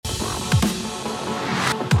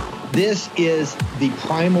This is the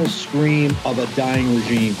primal scream of a dying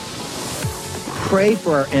regime. Pray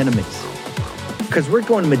for our enemies, because we're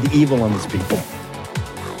going medieval on these people.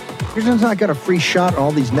 You're just not got a free shot on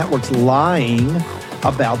all these networks lying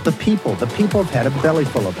about the people. The people have had a belly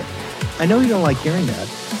full of it. I know you don't like hearing that.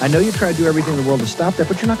 I know you try to do everything in the world to stop that,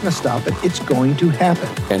 but you're not going to stop it. It's going to happen.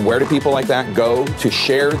 And where do people like that go to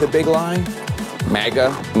share the big lie?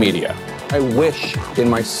 MAGA media. I wish in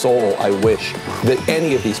my soul, I wish that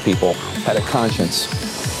any of these people had a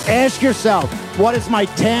conscience. Ask yourself, what is my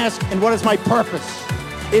task and what is my purpose?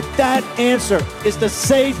 If that answer is to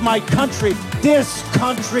save my country, this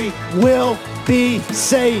country will be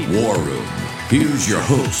saved. War Room. Here's your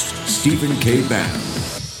host, Stephen K. Bannon.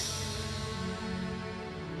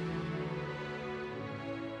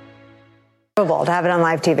 To have it on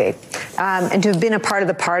live TV and to have been a part of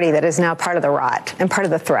the party that is now part of the rot and part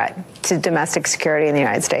of the threat to domestic security in the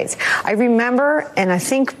United States. I remember, and I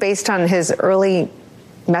think based on his early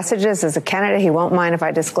messages as a candidate, he won't mind if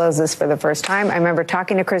I disclose this for the first time. I remember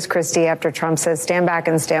talking to Chris Christie after Trump says, stand back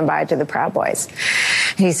and stand by to the Proud Boys.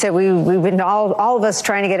 He said, we've been all of us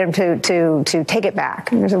trying to get him to take it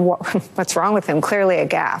back. And I said, what's wrong with him? Clearly a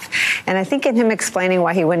gaffe. And I think in him explaining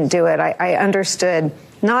why he wouldn't do it, I understood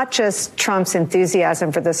not just Trump's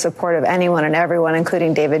enthusiasm for the support of anyone and everyone,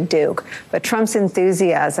 including David Duke, but Trump's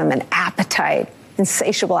enthusiasm and appetite,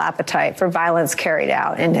 insatiable appetite for violence carried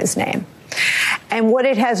out in his name. And what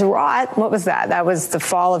it has wrought, what was that? That was the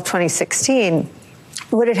fall of 2016.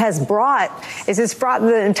 What it has brought is it's brought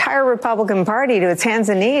the entire Republican Party to its hands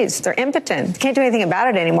and knees. They're impotent. Can't do anything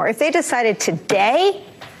about it anymore. If they decided today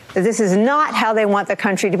that this is not how they want the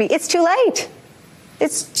country to be, it's too late.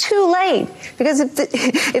 It's too late. Because if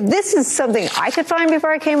this is something I could find before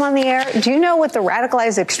I came on the air, do you know what the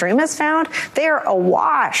radicalized extremists found? They are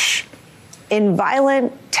awash in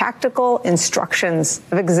violent tactical instructions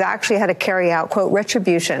of exactly how to carry out, quote,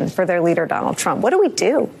 retribution for their leader, Donald Trump. What do we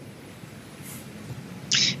do?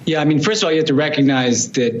 Yeah, I mean, first of all, you have to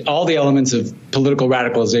recognize that all the elements of political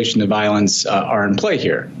radicalization of violence are in play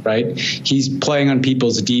here, right? He's playing on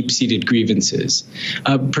people's deep-seated grievances,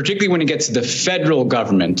 particularly when it gets to the federal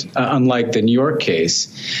government, unlike the New York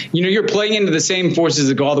case. You know, you're playing into the same forces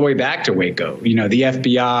that go all the way back to Waco. You know, the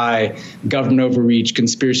FBI, government overreach,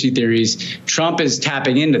 conspiracy theories. Trump is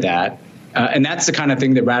tapping into that. And that's the kind of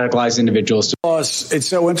thing that radicalized individuals. It's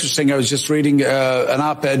so interesting. I was just reading an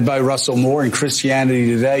op-ed by Russell Moore in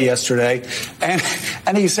Christianity Today yesterday.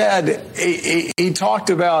 And he said, he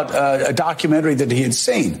talked about a documentary that he had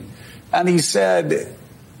seen. And he said,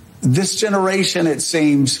 this generation, it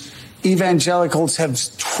seems, evangelicals have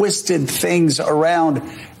twisted things around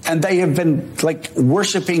and they have been like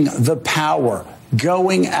worshiping the power,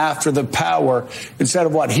 going after the power instead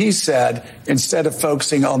of what he said, instead of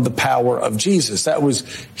focusing on the power of Jesus. That was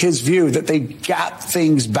his view, that they got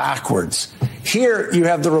things backwards. Here you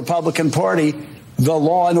have the Republican Party, the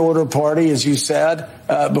law and order party, as you said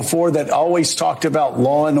before, that always talked about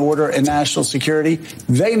law and order and national security.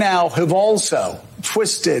 They now have also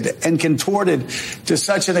twisted and contorted to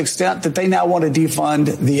such an extent that they now want to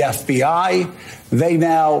defund the FBI. They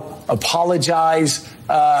now apologize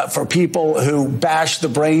for people who bash the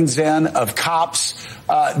brains in of cops.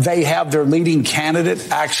 They have their leading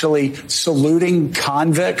candidate actually saluting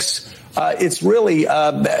convicts. It's really,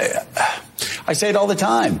 I say it all the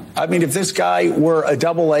time. I mean, if this guy were a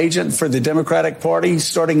double agent for the Democratic Party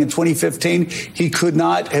starting in 2015, he could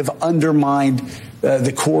not have undermined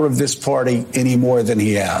the core of this party any more than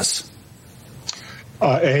he has.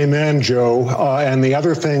 Amen, Joe. And the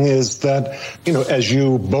other thing is that, you know, as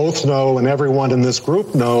you both know and everyone in this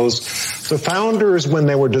group knows, the founders, when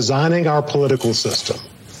they were designing our political system,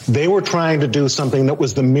 they were trying to do something that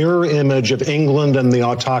was the mirror image of England and the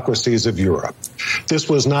autocracies of Europe. This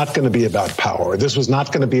was not going to be about power. This was not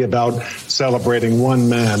going to be about celebrating one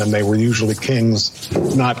man, and they were usually kings,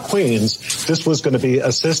 not queens. This was going to be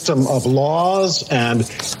a system of laws and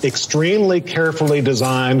extremely carefully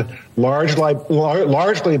designed,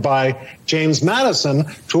 largely by James Madison,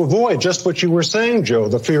 to avoid just what you were saying, Joe,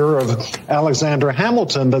 the fear of Alexander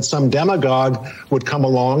Hamilton, that some demagogue would come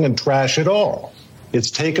along and trash it all. It's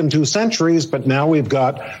taken 2 centuries, but now we've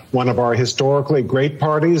got one of our historically great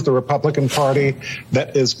parties, the Republican Party,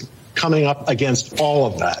 that is coming up against all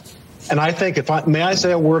of that. And I think, may I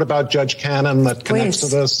say a word about Judge Cannon that connects to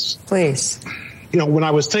this? Please. You know, when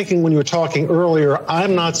I was thinking when you were talking earlier,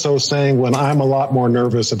 I'm not so sanguine. I'm a lot more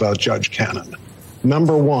nervous about Judge Cannon.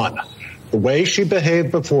 Number one, the way she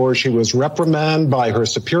behaved before, she was reprimanded by her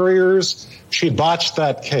superiors. She botched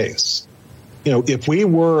that case. You know, if we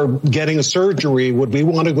were getting a surgery, would we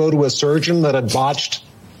want to go to a surgeon that had botched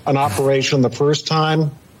an operation the first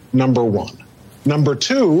time? number one. Number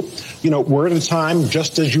two, we're at a time,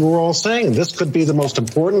 just as you were all saying, this could be the most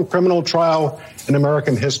important criminal trial in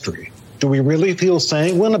American history. Do we really feel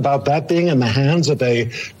sanguine about that being in the hands of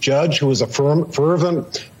a judge who is a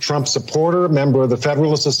fervent Trump supporter, member of the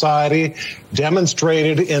Federalist Society,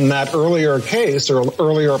 demonstrated in that earlier case or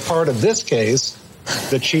earlier part of this case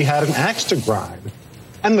that she had an axe to grind?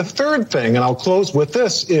 And the third thing, and I'll close with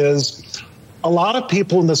this, is a lot of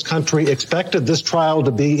people in this country expected this trial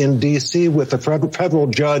to be in D.C. with a federal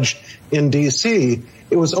judge in D.C.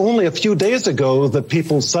 It was only a few days ago that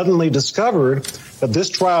people suddenly discovered that this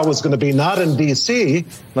trial was going to be not in D.C.,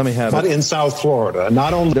 but in South Florida.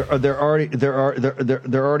 Not only they're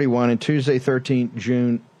already wanting Tuesday, 13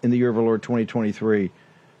 June in the year of our Lord 2023.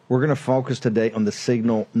 We're going to focus today on the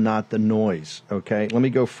signal, not the noise. Okay, let me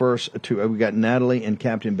go first to we got Natalie and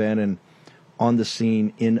Captain Bannon on the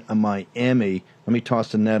scene in Miami. Let me toss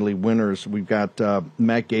to Natalie Winters. We've got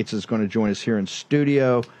Matt Gaetz is going to join us here in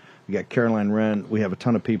studio. We got Caroline Wren. We have a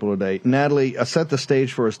ton of people today. Natalie, set the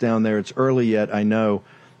stage for us down there. It's early yet, I know.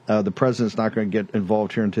 The president's not going to get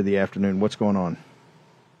involved here until the afternoon. What's going on?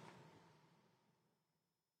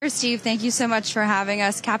 Steve, thank you so much for having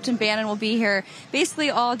us. Captain Bannon will be here basically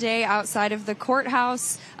all day outside of the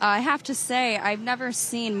courthouse. I have to say, I've never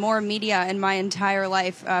seen more media in my entire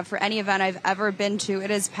life for any event I've ever been to. It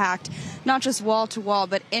is packed, not just wall to wall,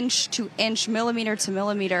 but inch to inch, millimeter to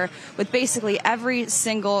millimeter, with basically every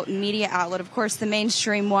single media outlet. Of course, the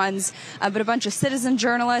mainstream ones, but a bunch of citizen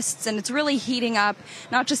journalists, and it's really heating up,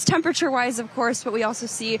 not just temperature-wise, of course, but we also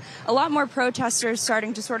see a lot more protesters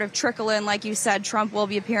starting to sort of trickle in. Like you said, Trump will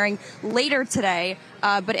be appearing later today,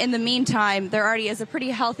 but in the meantime, there already is a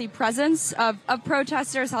pretty healthy presence of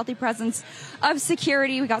protesters, healthy presence of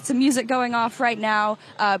security. We got some music going off right now,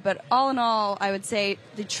 but all in all, I would say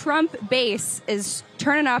the Trump base is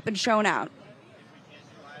turning up and showing out.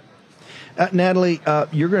 Natalie,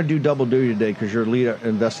 you're going to do double duty today because you're a lead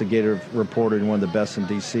investigative reporter and one of the best in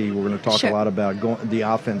D.C. We're going to talk a lot about the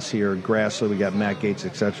offense here, Grassley, we got Matt Gaetz,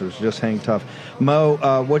 et cetera. So just hang tough.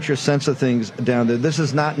 Mo, what's your sense of things down there? This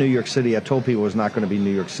is not New York City. I told people it was not going to be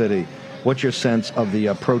New York City. What's your sense of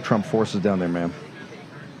the pro-Trump forces down there, ma'am?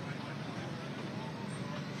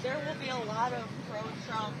 There will be a lot of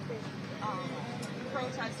pro-Trump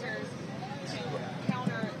protesters to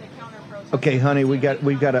counter the counter-protesters. Okay, honey, we've got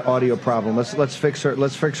an audio problem. Let's fix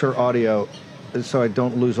her audio, so I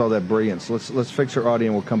don't lose all that brilliance. Let's fix her audio,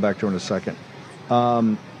 and we'll come back to her in a second.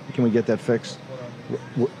 Can we get that fixed?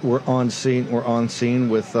 We're on scene. We're on scene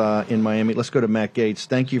with in Miami. Let's go to Matt Gaetz.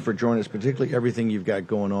 Thank you for joining us, particularly everything you've got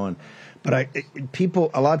going on. But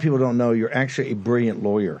a lot of people don't know you're actually a brilliant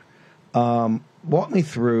lawyer. Walk me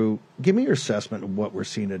through. Give me your assessment of what we're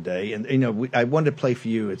seeing today. And I wanted to play for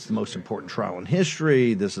you. It's the most important trial in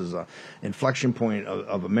history. This is an inflection point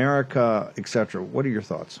of America, et cetera. What are your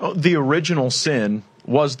thoughts? Oh, the original sin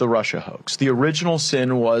was the Russia hoax. The original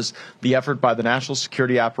sin was the effort by the national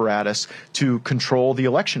security apparatus to control the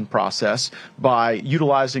election process by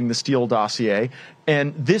utilizing the Steele dossier.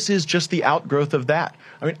 And this is just the outgrowth of that.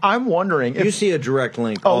 I mean, I'm wondering if you see a direct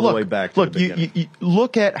link all the way back to the beginning. You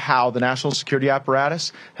look at how the national security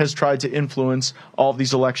apparatus has tried to influence all of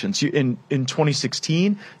these elections. In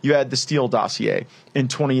 2016, you had the Steele dossier. In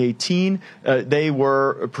 2018, they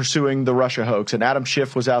were pursuing the Russia hoax, and Adam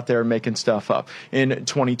Schiff was out there making stuff up. In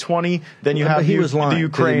 2020, then you have the Ukraine to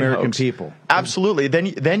the American hoax. People. Absolutely.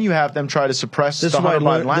 Then you have them try to suppress the Hunter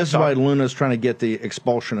Biden laptop. This is why Luna's trying to get the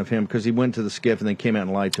expulsion of him, because he went to the skiff and then came out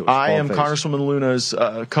and lied to us. I am Congresswoman Luna's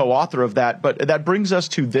co-author of that, but that brings us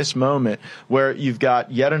to this moment where you've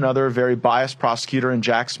got yet another very biased prosecutor in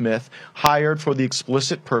Jack Smith hired for the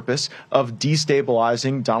explicit purpose of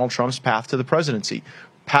destabilizing Donald Trump's path to the presidency.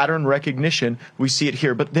 Pattern recognition, we see it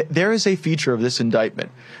here. But there is a feature of this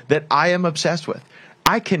indictment that I am obsessed with.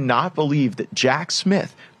 I cannot believe that Jack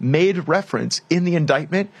Smith made reference in the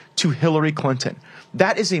indictment to Hillary Clinton.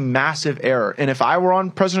 That is a massive error. And if I were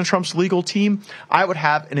on President Trump's legal team, I would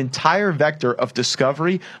have an entire vector of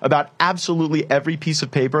discovery about absolutely every piece of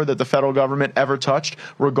paper that the federal government ever touched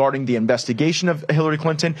regarding the investigation of Hillary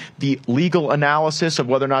Clinton, the legal analysis of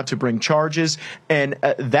whether or not to bring charges. And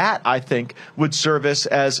that, I think, would serve us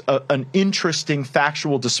as an interesting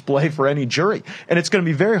factual display for any jury. And it's going to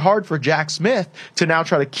be very hard for Jack Smith to now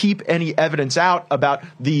try to keep any evidence out about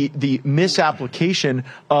the misapplication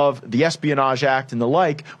of the Espionage Act and and the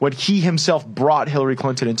like when he himself brought Hillary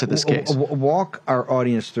Clinton into this case. Walk our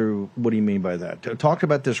audience through what do you mean by that? Talk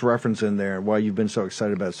about this reference in there, why you've been so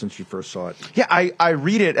excited about it since you first saw it. Yeah, I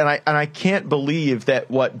read it, and I can't believe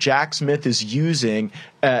that what Jack Smith is using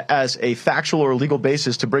as a factual or legal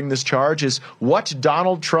basis to bring this charge is what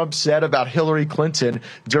Donald Trump said about Hillary Clinton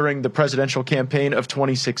during the presidential campaign of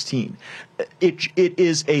 2016. It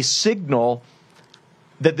is a signal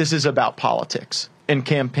that this is about politics and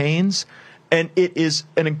campaigns, and it is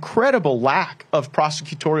an incredible lack of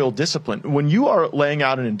prosecutorial discipline. When you are laying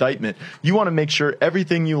out an indictment, you want to make sure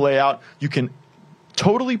everything you lay out you can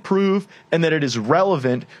totally prove and that it is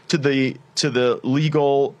relevant to the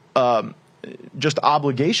legal just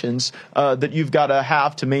obligations that you've got to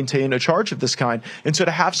have to maintain a charge of this kind. And so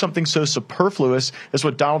to have something so superfluous as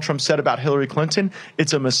what Donald Trump said about Hillary Clinton,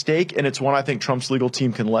 it's a mistake, and it's one I think Trump's legal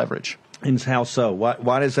team can leverage. And how so?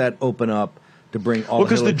 Why does that open up to bring all? Well,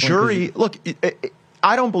 because the jury, look,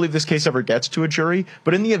 I don't believe this case ever gets to a jury,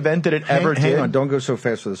 but in the event that it ever did. Hang on, don't go so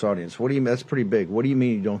fast for this audience. What do you mean? That's pretty big. What do you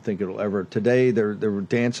mean you don't think it'll ever? Today they're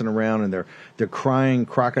dancing around and they're crying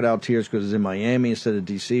crocodile tears because it's in Miami instead of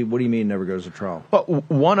D.C. What do you mean it never goes to trial? Well,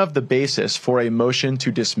 one of the basis for a motion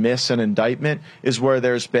to dismiss an indictment is where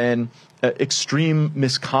there's been extreme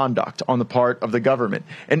misconduct on the part of the government.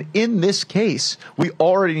 And in this case, we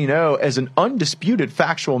already know as an undisputed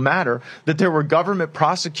factual matter that there were government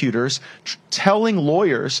prosecutors telling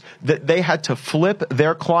lawyers that they had to flip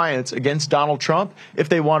their clients against Donald Trump if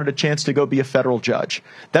they wanted a chance to go be a federal judge.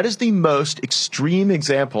 That is the most extreme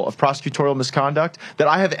example of prosecutorial misconduct that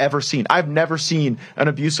I have ever seen. I've never seen an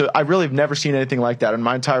abuse. I really have never seen anything like that in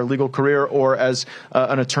my entire legal career or as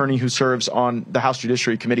an attorney who serves on the House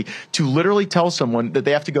Judiciary Committee. To literally tell someone that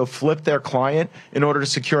they have to go flip their client in order to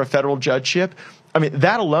secure a federal judgeship, I mean,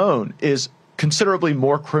 that alone is considerably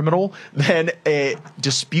more criminal than a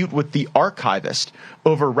dispute with the archivist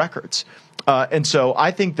over records. And so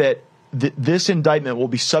I think that this indictment will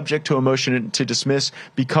be subject to a motion to dismiss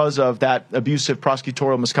because of that abusive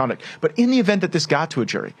prosecutorial misconduct. But in the event that this got to a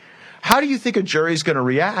jury, how do you think a jury is going to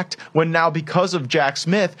react when now, because of Jack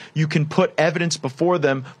Smith, you can put evidence before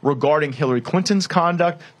them regarding Hillary Clinton's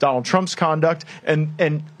conduct, Donald Trump's conduct,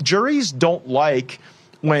 and juries don't like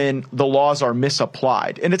when the laws are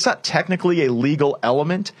misapplied. And it's not technically a legal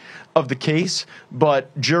element of the case,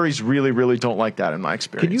 but juries really, really don't like that in my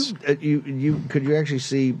experience. Could you actually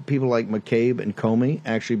see people like McCabe and Comey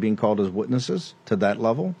actually being called as witnesses to that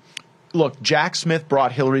level? Look, Jack Smith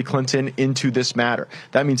brought Hillary Clinton into this matter.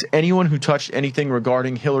 That means anyone who touched anything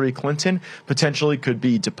regarding Hillary Clinton potentially could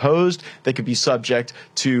be deposed. They could be subject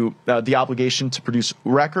to the obligation to produce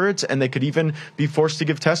records, and they could even be forced to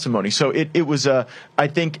give testimony. So it was, I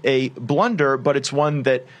think, a blunder, but it's one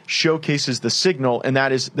that showcases the signal, and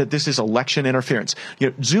that is that this is election interference.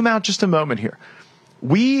 Zoom out just a moment here.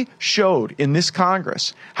 We showed in this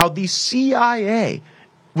Congress how the CIA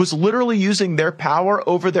was literally using their power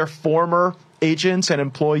over their former agents and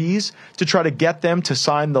employees to try to get them to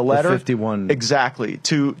sign the letter. The 51. Exactly.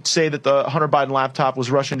 To say that the Hunter Biden laptop was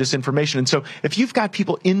Russian disinformation. And so if you've got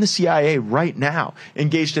people in the CIA right now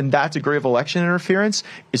engaged in that degree of election interference,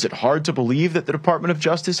 is it hard to believe that the Department of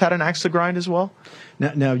Justice had an axe to grind as well?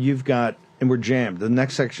 Now you've got, and we're jammed. The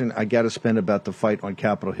next section, I got to spend about the fight on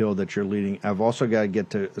Capitol Hill that you're leading. I've also got to get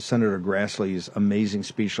to Senator Grassley's amazing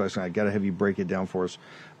speech last night. I got to have you break it down for us.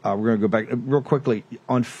 We're going to go back real quickly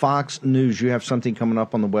on Fox News. You have something coming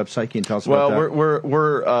up on the website. Can you tell us about that? Well,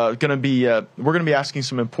 we're going to be asking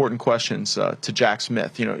some important questions to Jack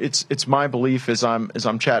Smith. It's my belief as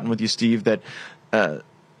I'm chatting with you, Steve, that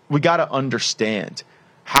we got to understand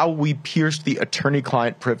how we pierced the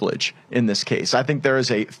attorney-client privilege in this case. I think there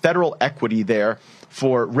is a federal equity there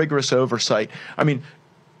for rigorous oversight. I mean,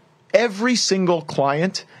 every single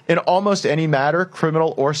client in almost any matter,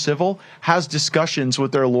 criminal or civil, has discussions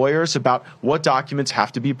with their lawyers about what documents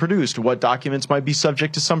have to be produced, what documents might be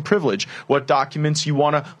subject to some privilege, what documents you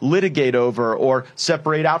want to litigate over or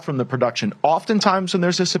separate out from the production. Oftentimes when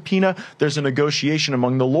there's a subpoena, there's a negotiation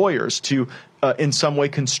among the lawyers to in some way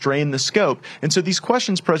constrain the scope. And so these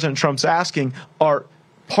questions President Trump's asking are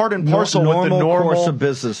part and parcel with the normal course of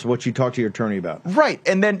business, what you talk to your attorney about. Right.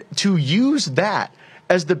 And then to use that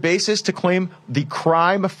as the basis to claim the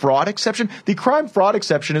crime fraud exception. The crime fraud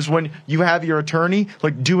exception is when you have your attorney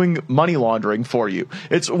like doing money laundering for you.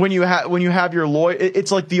 It's when you have your lawyer.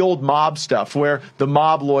 It's like the old mob stuff where the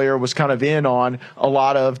mob lawyer was kind of in on a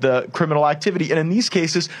lot of the criminal activity. And in these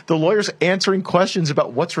cases, the lawyer's answering questions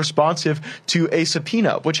about what's responsive to a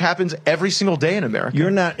subpoena, which happens every single day in America.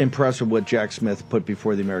 You're not impressed with what Jack Smith put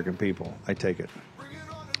before the American people, I take it.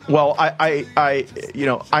 Well, I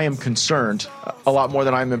am concerned a lot more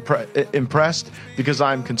than I'm impressed, because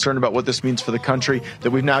I'm concerned about what this means for the country,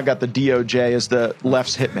 that we've now got the DOJ as the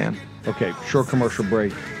left's hitman. Okay, short commercial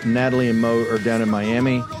break. Natalie and Mo are down in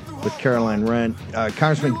Miami with Caroline Wren.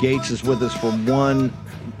 Congressman Gates is with us for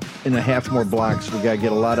 1.5 more blocks. We got to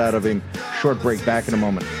get a lot out of him. Short break, back in a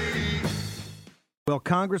moment. Well,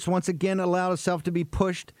 Congress once again allowed itself to be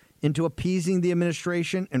pushed into appeasing the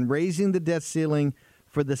administration and raising the debt ceiling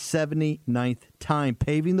for the 79th time,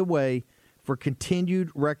 paving the way for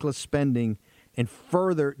continued reckless spending and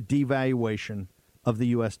further devaluation of the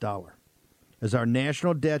U.S. dollar. As our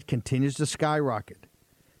national debt continues to skyrocket,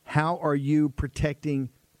 how are you protecting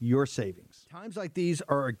your savings? Times like these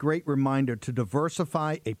are a great reminder to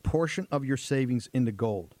diversify a portion of your savings into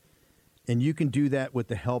gold. And you can do that with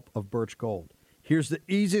the help of Birch Gold. Here's the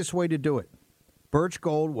easiest way to do it. Birch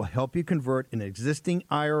Gold will help you convert an existing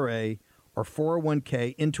IRA or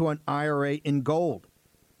 401k into an IRA in gold,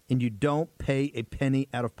 and you don't pay a penny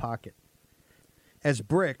out of pocket. As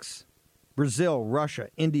BRICS, Brazil, Russia,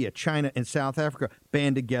 India, China, and South Africa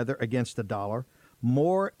band together against the dollar,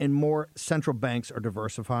 more and more central banks are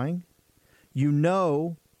diversifying. You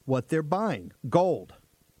know what they're buying: gold.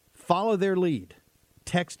 Follow their lead.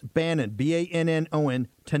 Text Bannon, B-A-N-N-O-N,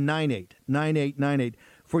 to 989898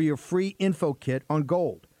 for your free info kit on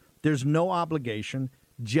gold. There's no obligation,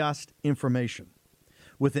 just information.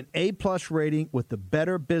 With an A-plus rating with the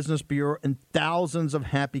Better Business Bureau and thousands of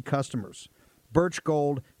happy customers, Birch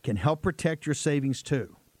Gold can help protect your savings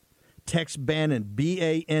too. Text Bannon,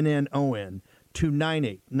 B-A-N-N-O-N, to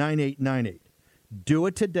 989898. Do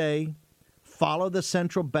it today. Follow the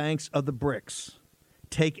central banks of the BRICS.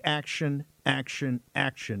 Take action, action,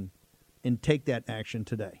 action, and take that action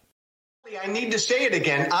today. I need to say it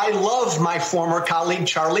again. I love my former colleague,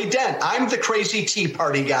 Charlie Dent. I'm the crazy Tea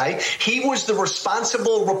Party guy. He was the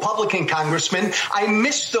responsible Republican congressman. I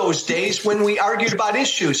miss those days when we argued about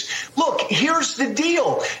issues. Look, here's the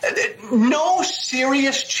deal. No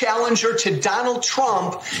serious challenger to Donald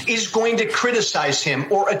Trump is going to criticize him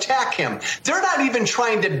or attack him. They're not even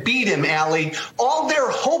trying to beat him, Allie. All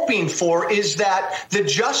they're hoping for is that the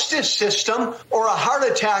justice system or a heart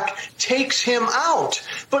attack takes him out.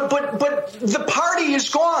 But the party is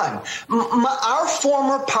gone. Our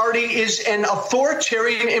former party is an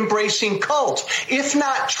authoritarian embracing cult. If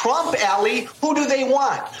not Trump, Allie, who do they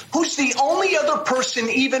want? Who's the only other person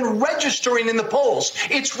even registering in the polls?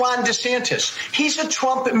 It's Ron DeSantis. He's a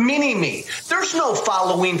Trump mini-me. There's no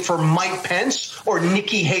following for Mike Pence or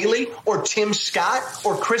Nikki Haley or Tim Scott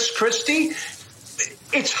or Chris Christie.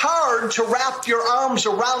 It's hard to wrap your arms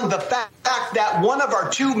around the fact that one of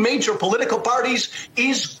our two major political parties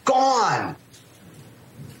is gone.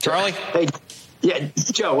 Charlie? Hey, yeah,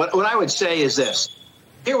 Joe, what I would say is this.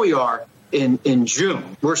 Here we are in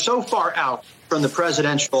June. We're so far out from the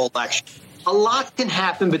presidential election. A lot can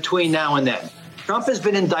happen between now and then. Trump has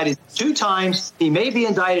been indicted 2 times. He may be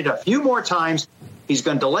indicted a few more times. He's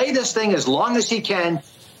going to delay this thing as long as he can.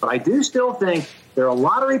 But I do still think there are a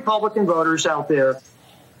lot of Republican voters out there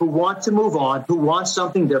who want to move on, who want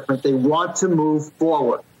something different. They want to move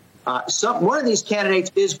forward. One of these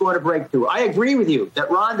candidates is going to break through. I agree with you that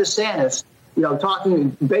Ron DeSantis,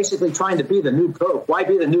 basically trying to be the new Coke. Why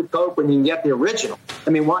be the new Coke when you can get the original? I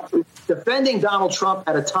mean, defending Donald Trump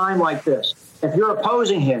at a time like this, if you're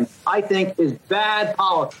opposing him, I think is bad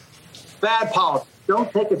politics. Bad politics.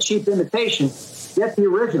 Don't take a cheap imitation. Get the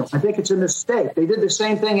original. I think it's a mistake. They did the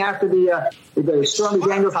same thing after the Stormy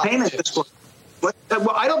Daniels payment disclosure.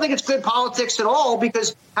 Well, I don't think it's good politics at all,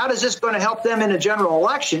 because how is this going to help them in a general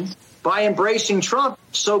election by embracing Trump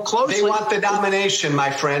so closely? They want the nomination, my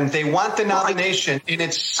friend. They want the nomination. And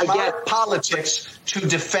it's smart politics to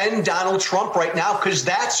defend Donald Trump right now, because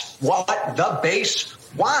that's what the base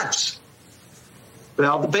wants.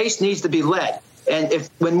 Well, the base needs to be led. And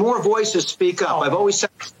when more voices speak up, I've always said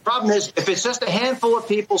the problem is if it's just a handful of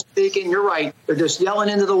people speaking, you're right, they're just yelling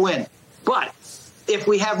into the wind. But if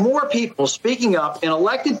we have more people speaking up in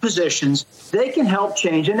elected positions, they can help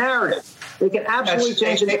change a narrative. They can absolutely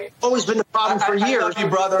change it. It's always been the problem for years. I love you,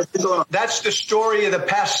 brother. That's the story of the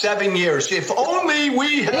past 7 years. If only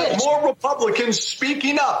we had more Republicans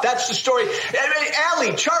speaking up. That's the story.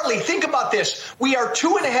 Allie, Charlie, think about this. We are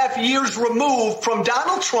 2.5 years removed from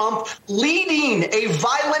Donald Trump leading a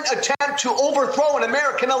violent attempt to overthrow an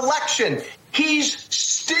American election. He's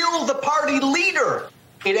still the party leader.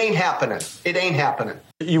 It ain't happening. It ain't happening.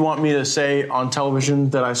 You want me to say on television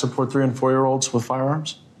that I support 3- and 4-year-olds with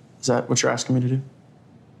firearms? Is that what you're asking me to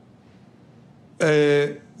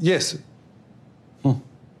do? Yes.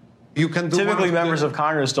 You can do Typically, members of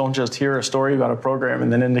Congress don't just hear a story about a program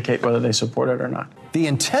and then indicate whether they support it or not. The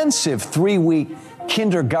intensive 3-week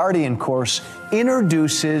kindergarten course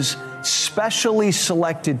introduces specially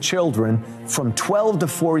selected children from 12 to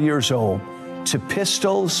 4 years old to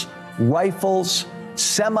pistols, rifles,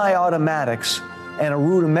 semi-automatics, and a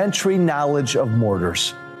rudimentary knowledge of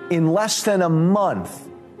mortars. In less than a month,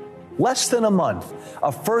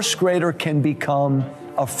 a first grader can become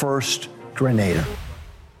a first grenader.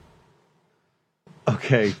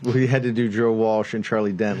 Okay, we had to do Joe Walsh and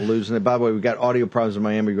Charlie Dent losing it. By the way, we got audio problems in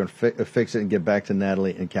Miami. We're going to fix it and get back to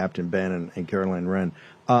Natalie and Captain Bannon and Caroline Wren.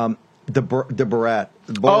 Borat.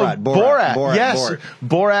 Yes,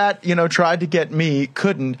 Borat, tried to get me,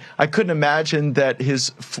 couldn't. I couldn't imagine that his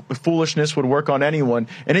foolishness would work on anyone,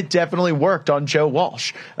 and it definitely worked on Joe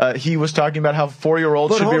Walsh. He was talking about how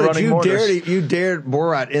 4-year-olds should be running mortars. You dared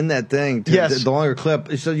Borat in that thing. Yes. The longer clip.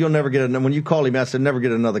 He said, you'll never get another. When you called him, I said, never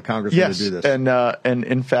get another congressman to do this. And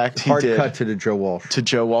in fact, he Hard did. cut to Joe Walsh. To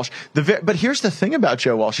Joe Walsh. But here's the thing about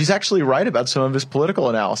Joe Walsh. He's actually right about some of his political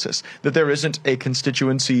analysis, that there isn't a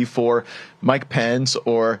constituency for Mike Pence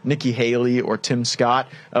or Nikki Haley or Tim Scott.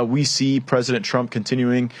 We see President Trump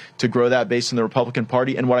continuing to grow that base in the Republican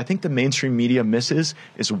Party. And what I think the mainstream media misses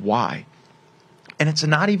is why. And it's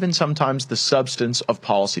not even sometimes the substance of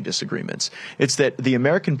policy disagreements. It's that the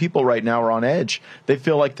American people right now are on edge. They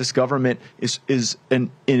feel like this government is in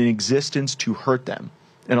existence to hurt them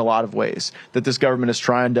in a lot of ways, that this government is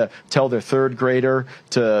trying to tell their third grader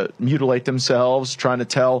to mutilate themselves, trying to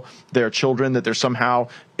tell their children that they're somehow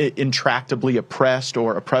intractably oppressed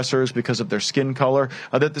or oppressors because of their skin color,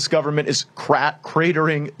 that this government is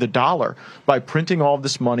cratering the dollar by printing all of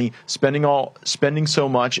this money, spending so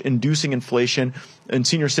much, inducing inflation, and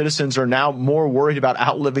senior citizens are now more worried about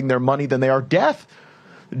outliving their money than they are death.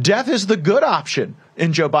 Death is the good option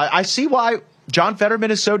in Joe Biden. I see why John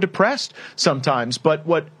Fetterman is so depressed sometimes, but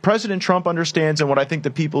what President Trump understands and what I think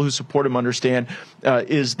the people who support him understand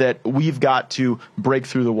is that we've got to break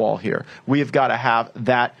through the wall here. We have got to have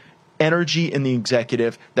that energy in the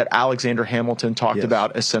executive that Alexander Hamilton talked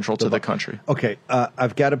about as central to the country. Okay,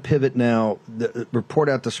 I've got to pivot now. The report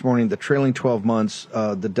out this morning, the trailing 12 months,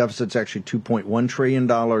 the deficit's actually $2.1 trillion.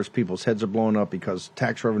 People's heads are blowing up because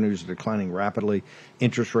tax revenues are declining rapidly.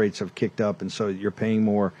 Interest rates have kicked up, and so you're paying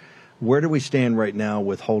more. Where do we stand right now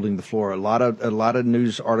with holding the floor? A lot of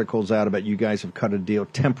news articles out about you guys have cut a deal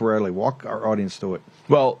temporarily. Walk our audience through it.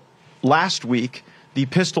 Well, last week, the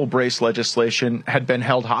pistol brace legislation had been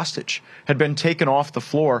held hostage, had been taken off the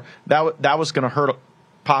floor. That was going to hurt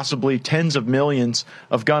possibly tens of millions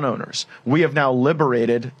of gun owners. We have now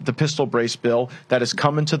liberated the pistol brace bill that is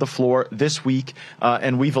coming to the floor this week,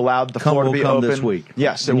 and we've allowed the floor to be open this week.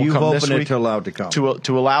 Yes, it will come this week. To allow it to come.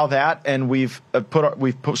 To allow that, and we've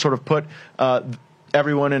put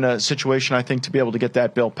everyone in a situation, I think, to be able to get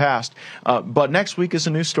that bill passed. But next week is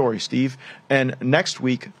a new story, Steve. And next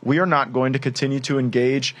week, we are not going to continue to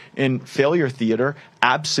engage in failure theater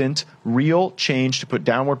absent real change to put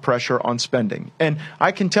downward pressure on spending. And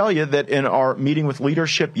I can tell you that in our meeting with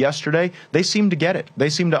leadership yesterday, they seem to get it. They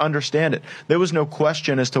seem to understand it. There was no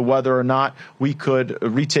question as to whether or not we could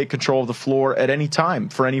retake control of the floor at any time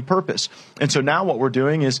for any purpose. And so now what we're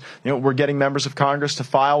doing is, we're getting members of Congress to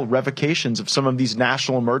file revocations of some of these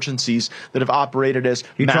national emergencies that have operated as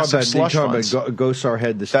massive slush funds. Gosar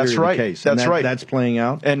had the theory of the case. That's right. That's playing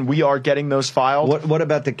out. And we are getting those filed. What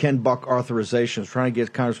about the Ken Buck authorizations? Trying to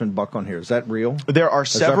get Congressman Buck on here. Is that real? There are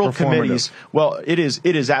several committees. Well, it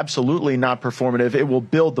is absolutely not performative. It will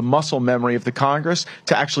build the muscle memory of the Congress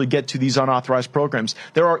to actually get to these unauthorized programs.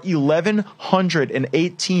 There are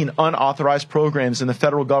 1,118 unauthorized programs in the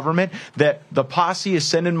federal government that the posse is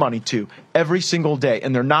sending money to every single day,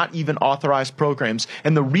 and they're not even authorized programs.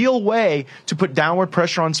 And the real way to put downward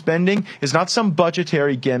pressure on spending is not some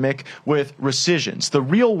budgetary gimmick with rescissions. The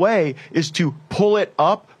real way is to pull it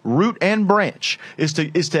up root and branch, is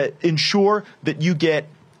to ensure that you get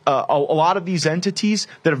a lot of these entities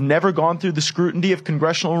that have never gone through the scrutiny of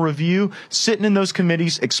congressional review sitting in those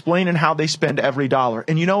committees explaining how they spend every dollar.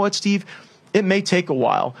 And you know what, Steve? It may take a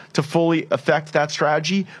while to fully affect that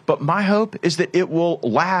strategy, but my hope is that it will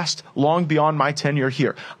last long beyond my tenure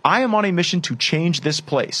here. I am on a mission to change this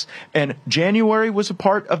place, and January was a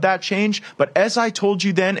part of that change. But as I told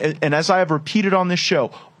you then, and as I have repeated on this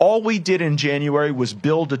show, all we did in January was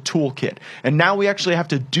build a toolkit. And now we actually have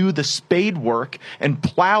to do the spade work and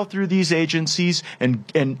plow through these agencies and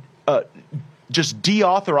just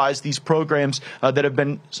deauthorize these programs that have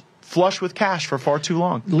been flush with cash for far too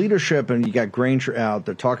long. Leadership, and you got Granger out.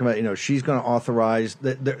 They're talking about, she's going to authorize.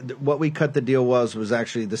 What we cut the deal was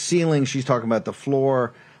actually the ceiling. She's talking about the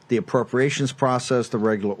floor. the appropriations process, the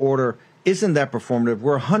regular order. Isn't that performative?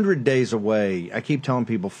 We're 100 days away. I keep telling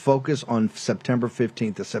people, focus on September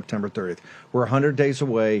 15th to September 30th. We're 100 days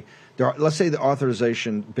away. Let's say the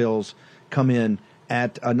authorization bills come in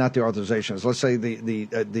at not the authorizations. Let's say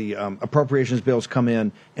the appropriations bills come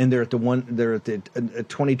in and they're at the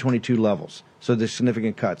 2022 levels. So there's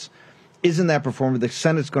significant cuts. Isn't that performative? The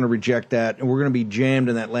Senate's going to reject that, and we're going to be jammed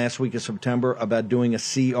in that last week of September about doing a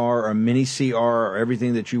CR or a mini CR or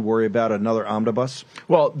everything that you worry about, another omnibus?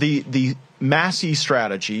 Well, the Massey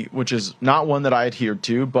strategy, which is not one that I adhered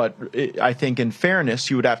to, but I think in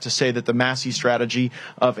fairness, you would have to say that the Massey strategy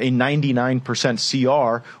of a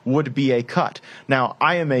 99% CR would be a cut. Now,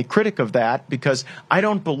 I am a critic of that because I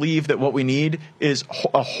don't believe that what we need is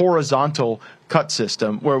a horizontal cut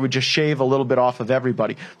system where we just shave a little bit off of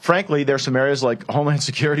everybody. Frankly, there's some areas like Homeland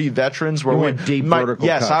Security, veterans, where we want deep vertical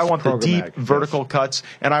cuts. Yes, I want the deep vertical cuts,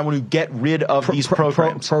 and I want to get rid of these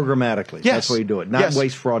programs. Programmatically. Yes. That's the way you do it. Not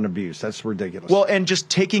waste, fraud, and abuse. That's ridiculous. Well, and just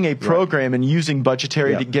taking a program and using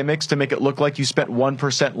budgetary gimmicks to make it look like you spent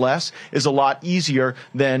 1% less is a lot easier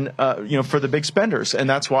than for the big spenders, and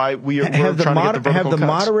that's why we're trying to get the vertical cuts. Have the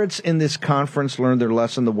moderates in this conference learned their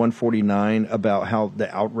lesson, the 149, about how the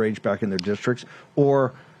outrage back in their districts?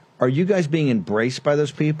 Or are you guys being embraced by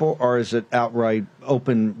those people, or is it outright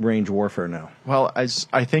open-range warfare now? Well, as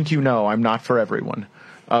I think you know, I'm not for everyone.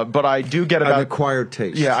 But I do get about acquired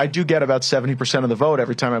taste. Yeah, I do get about 70% of the vote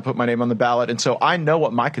every time I put my name on the ballot, and so I know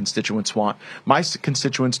what my constituents want. My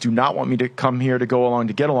constituents do not want me to come here to go along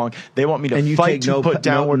to get along. They want me to fight to put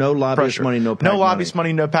downward no lobbyist pressure. money, no PAC money. No lobbyist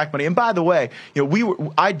money, no PAC money. And by the way,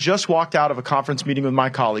 I just walked out of a conference meeting with my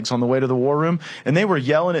colleagues on the way to the war room, and they were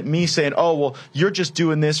yelling at me saying, "Oh, well, you're just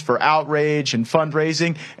doing this for outrage and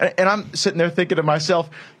fundraising," and I'm sitting there thinking to myself,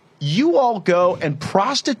 you all go and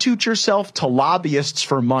prostitute yourself to lobbyists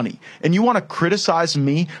for money. And you want to criticize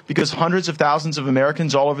me because hundreds of thousands of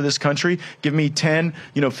Americans all over this country give me $10,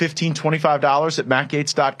 $15, $25 at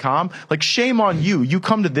mattgaetz.com. Like, shame on you. You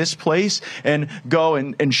come to this place and go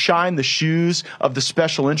and shine the shoes of the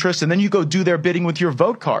special interests, and then you go do their bidding with your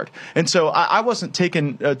vote card. And so I wasn't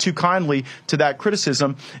taken too kindly to that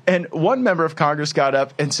criticism. And one member of Congress got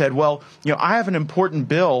up and said, well, I have an important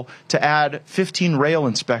bill to add 15 rail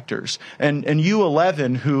inspectors. And you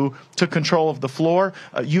 11 who took control of the floor,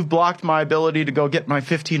 you've blocked my ability to go get my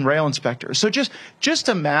 15 rail inspectors. So just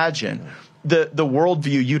imagine the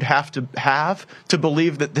worldview you'd have to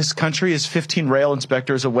believe that this country is 15 rail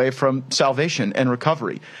inspectors away from salvation and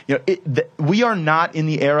recovery. We are not in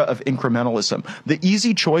the era of incrementalism. The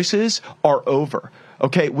easy choices are over.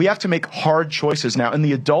 Okay, we have to make hard choices now, and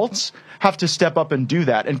the adults have to step up and do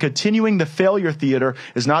that. And continuing the failure theater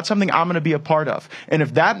is not something I'm going to be a part of. And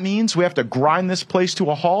if that means we have to grind this place to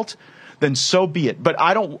a halt, then so be it. But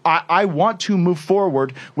I want to move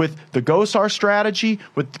forward with the GOSAR strategy,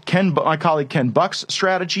 with my colleague Ken Buck's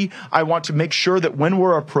strategy. I want to make sure that when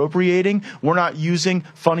we're appropriating, we're not using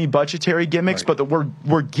funny budgetary gimmicks, but that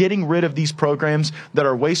we're getting rid of these programs that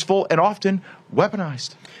are wasteful and often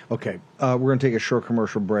weaponized. Okay, we're going to take a short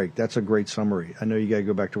commercial break. That's a great summary. I know you got to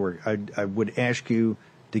go back to work. I would ask you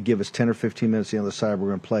to give us 10 or 15 minutes on the other side. We're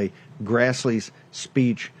going to play Grassley's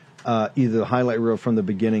speech, either the highlight reel from the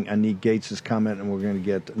beginning. I need Gates' comment, and we're going to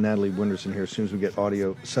get Natalie Winters in here as soon as we get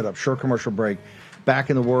audio set up. Short commercial break. Back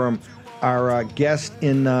in the war room. Our guest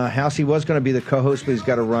in house, he was going to be the co-host, but he's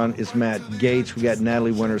got to run, is Matt Gaetz. We got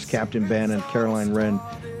Natalie Winters, Captain Bannon, Caroline Wren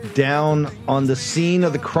down on the scene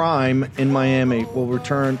of the crime in Miami. We'll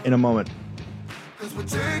return in a moment. We're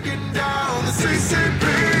taking down the CCP.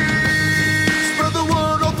 Spread the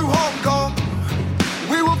word all through Hong Kong.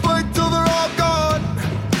 We will fight till they're all gone.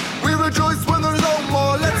 We rejoice when there's no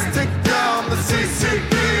more. Let's take down the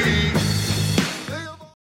CCP.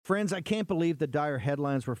 Friends, I can't believe the dire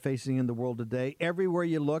headlines we're facing in the world today. Everywhere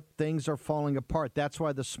you look, things are falling apart. That's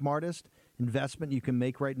why the smartest investment you can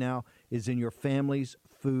make right now is in your family's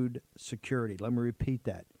food security. Let me repeat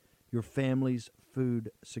that. Your family's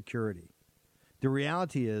food security. The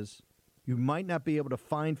reality is you might not be able to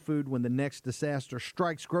find food when the next disaster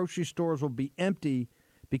strikes. Grocery stores will be empty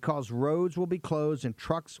because roads will be closed and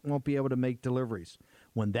trucks won't be able to make deliveries.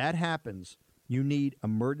 When that happens, you need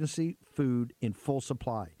emergency food in full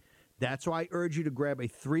supply. That's why I urge you to grab a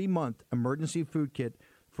 3-month emergency food kit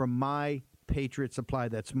from My Patriot Supply.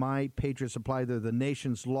 That's My Patriot Supply. They're the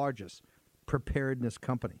nation's largest preparedness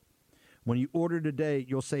company. When you order today,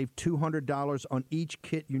 you'll save $200 on each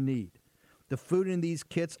kit you need. The food in these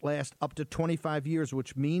kits lasts up to 25 years,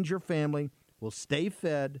 which means your family will stay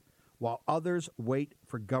fed while others wait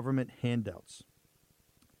for government handouts.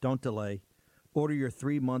 Don't delay. Order your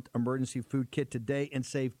 3-month emergency food kit today and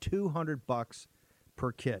save $200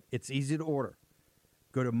 per kit. It's easy to order.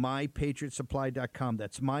 Go to mypatriotsupply.com.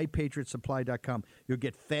 That's mypatriotsupply.com. You'll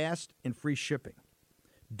get fast and free shipping.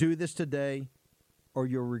 Do this today or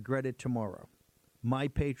you'll regret it tomorrow.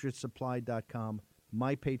 mypatriotsupply.com.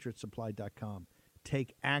 mypatriotsupply.com.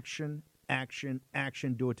 Take action, action,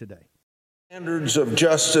 action. Do it today. Standards of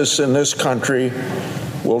justice in this country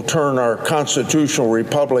will turn our constitutional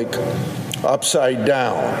republic upside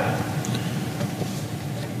down.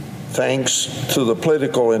 Thanks to the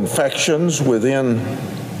political infections within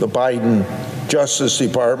the Biden Justice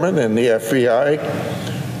Department and the FBI,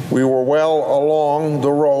 we were well along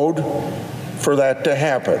the road for that to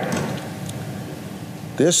happen.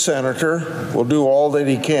 This senator will do all that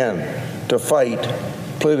he can to fight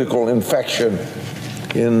political infection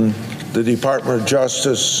in the Department of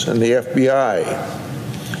Justice and the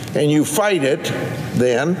FBI. And you fight it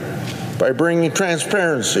then by bringing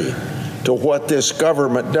transparency to what this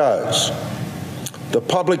government does. The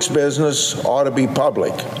public's business ought to be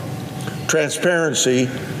public. Transparency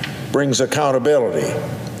brings accountability.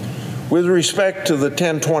 With respect to the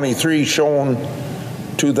 1023 shown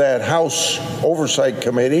to that House Oversight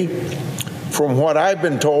Committee, from what I've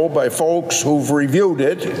been told by folks who've reviewed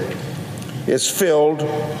it, it's filled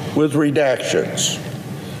with redactions.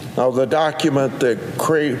 Now, the document that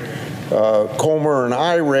Comer and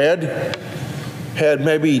I read had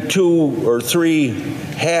maybe 2 or 3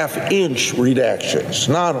 half-inch redactions,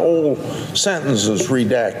 not whole sentences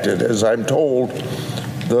redacted, as I'm told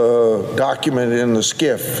the document in the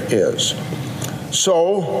SCIF is.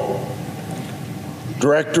 So,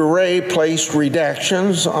 Director Wray placed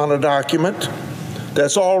redactions on a document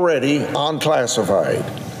that's already unclassified.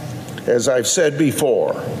 As I've said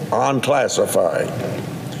before, unclassified.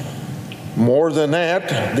 More than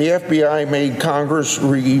that, the FBI made Congress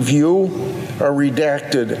review a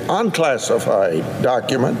redacted, unclassified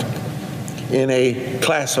document in a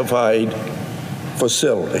classified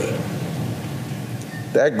facility.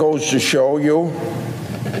 That goes to show you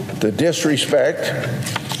the disrespect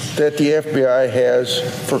that the FBI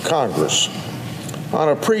has for Congress. On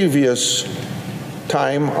a previous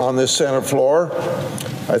time on this Senate floor,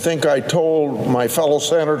 I think I told my fellow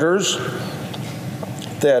senators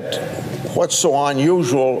that what's so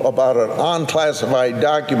unusual about an unclassified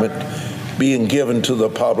document being given to the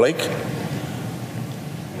public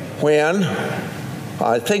when,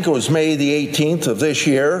 I think it was May the 18th of this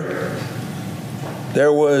year,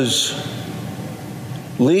 there was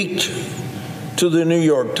leaked to the New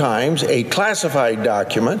York Times a classified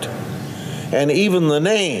document and even the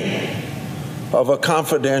name of a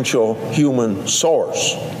confidential human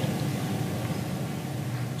source.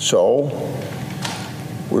 So,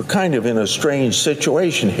 we're kind of in a strange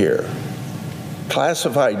situation here.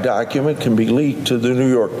 Classified document can be leaked to the New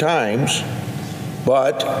York Times,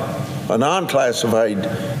 but a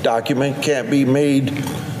non-classified document can't be made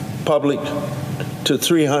public to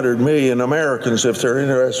 300 million Americans if they're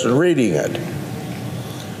interested in reading it.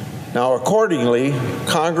 Now, accordingly,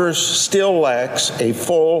 Congress still lacks a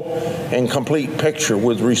full and complete picture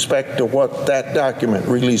with respect to what that document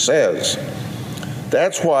really says.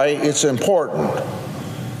 That's why it's important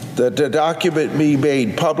that the document be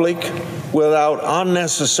made public without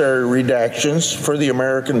unnecessary redactions for the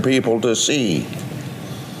American people to see.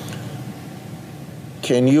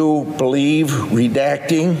 Can you believe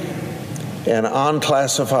redacting an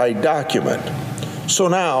unclassified document? So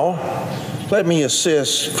now, let me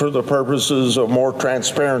assist for the purposes of more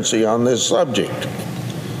transparency on this subject.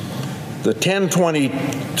 The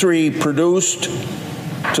 1023 produced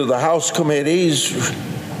to the House committees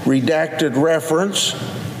redacted reference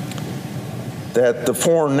that the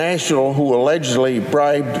foreign national who allegedly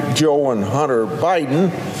bribed Joe and Hunter Biden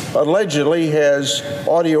allegedly has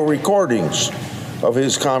audio recordings of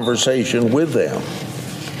his conversation with them.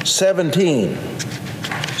 17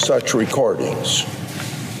 such recordings.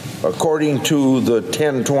 According to the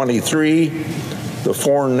 1023, the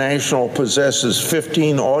foreign national possesses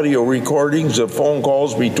 15 audio recordings of phone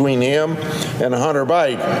calls between him and Hunter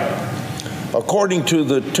Biden. According to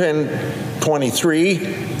the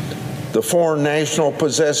 1023, the foreign national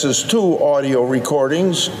possesses 2 audio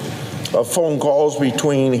recordings of phone calls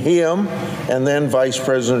between him and then Vice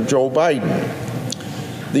President Joe Biden.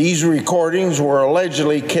 These recordings were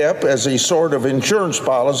allegedly kept as a sort of insurance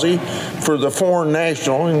policy for the foreign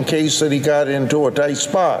national in case that he got into a tight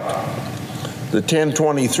spot. The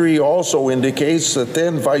 1023 also indicates that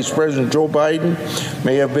then Vice President Joe Biden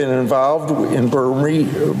may have been involved in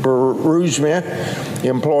bereavement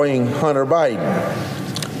employing Hunter Biden.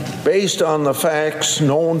 Based on the facts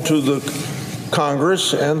known to the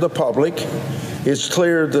Congress and the public, it's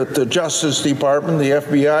clear that the Justice Department, the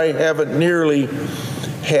FBI, haven't nearly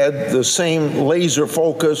had the same laser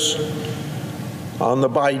focus on the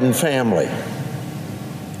Biden family.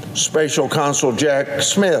 Special Counsel Jack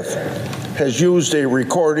Smith has used a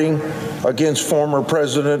recording against former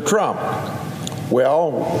President Trump.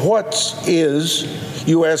 Well, what is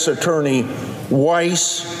U.S. Attorney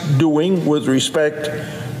Weiss doing with respect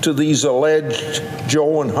to these alleged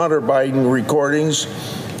Joe and Hunter Biden recordings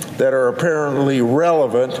that are apparently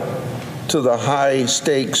relevant to the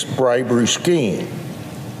high-stakes bribery scheme?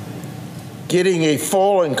 Getting a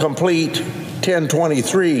full and complete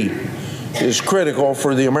 1023 is critical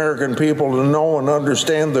for the American people to know and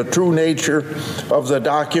understand the true nature of the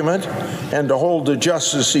document and to hold the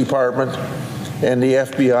Justice Department and the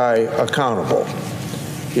FBI accountable.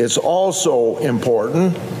 It's also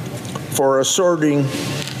important for asserting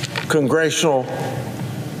constitutional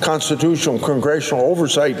congressional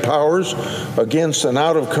oversight powers against an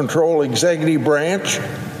out-of-control executive branch,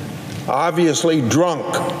 obviously drunk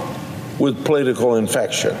with political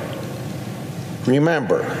infection.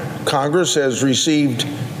 Remember, Congress has received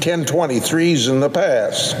 1023s in the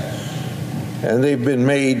past, and they've been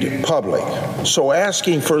made public. So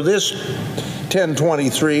asking for this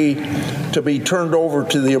 1023 to be turned over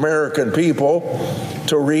to the American people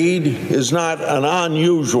to read is not an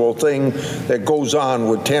unusual thing that goes on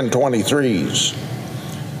with 1023s.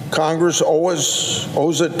 Congress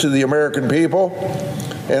owes it to the American people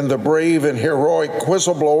and the brave and heroic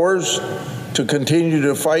whistleblowers to continue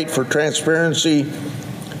to fight for transparency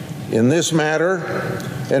in this matter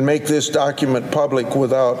and make this document public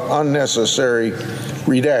without unnecessary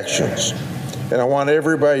redactions. And I want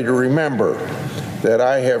everybody to remember that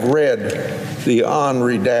I have read the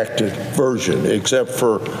unredacted version, except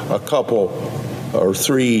for a couple or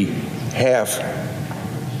three half-inch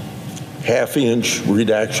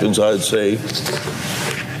redactions, I'd say.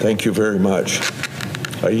 Thank you very much.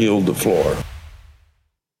 I yield the floor.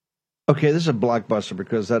 Okay, this is a blockbuster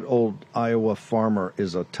because that old Iowa farmer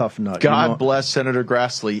is a tough nut. God bless Senator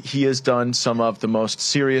Grassley. He has done some of the most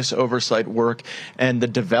serious oversight work and the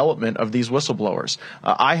development of these whistleblowers.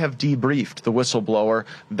 I have debriefed the whistleblower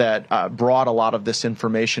that brought a lot of this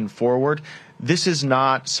information forward. This is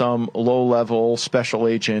not some low-level special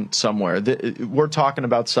agent somewhere. We're talking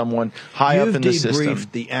about someone high up in the system. You've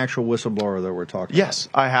debriefed the actual whistleblower that we're talking about. Yes,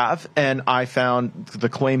 I have, and I found the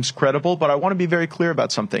claims credible, but I want to be very clear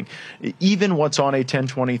about something. Even what's on a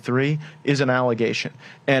 1023 is an allegation,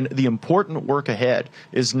 and the important work ahead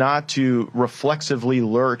is not to reflexively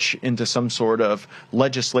lurch into some sort of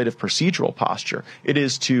legislative procedural posture. It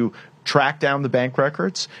is to track down the bank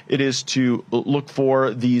records. It is to look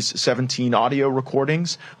for these 17 audio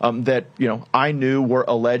recordings that I knew were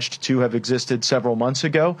alleged to have existed several months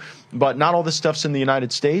ago. But not all this stuff's in the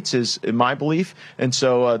United States, is in my belief. And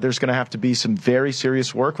so there's going to have to be some very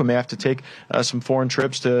serious work. We may have to take some foreign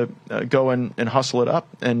trips to go and hustle it up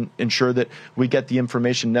and ensure that we get the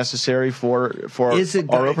information necessary for our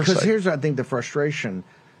oversight. Because here's, I think, the frustration.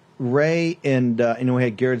 Ray and we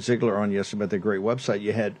had Garrett Ziegler on yesterday about their great website.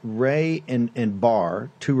 You had Ray and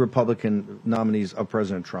Barr, two Republican nominees of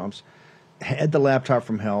President Trump's, had the laptop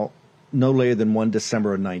from hell no later than 1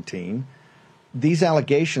 December of 19. These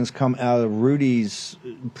allegations come out of Rudy's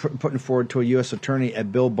putting forward to a U.S. attorney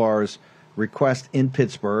at Bill Barr's request in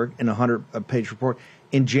Pittsburgh in a 100-page report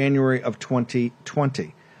in January of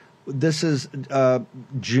 2020. This is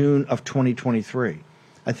June of 2023.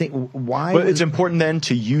 I think But it's important then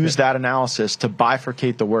to use that analysis to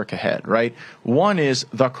bifurcate the work ahead, right? One is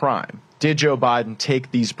the crime. Did Joe Biden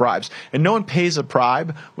take these bribes? And no one pays a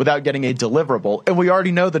bribe without getting a deliverable. And we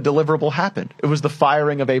already know the deliverable happened. It was the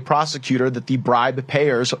firing of a prosecutor that the bribe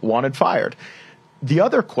payers wanted fired. The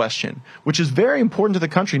other question, which is very important to the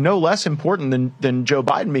country, no less important than Joe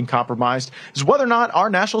Biden being compromised, is whether or not our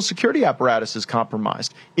national security apparatus is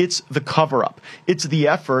compromised. It's the cover-up. It's the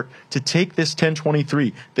effort to take this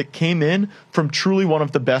 1023 that came in from truly one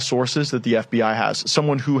of the best sources that the FBI has,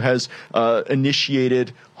 someone who has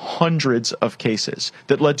initiated hundreds of cases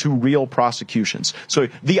that led to real prosecutions. So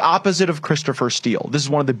the opposite of Christopher Steele. This is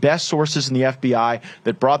one of the best sources in the FBI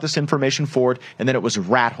that brought this information forward, and then it was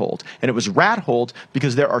rat-holed. And it was rat-holed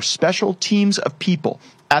because there are special teams of people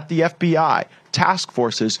at the FBI, task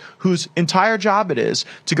forces, whose entire job it is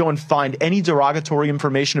to go and find any derogatory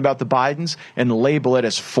information about the Bidens and label it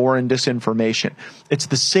as foreign disinformation. It's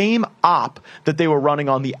the same op that they were running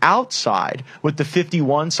on the outside with the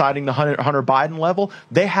 51 citing the Hunter Biden level.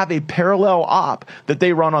 They have a parallel op that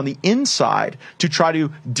they run on the inside to try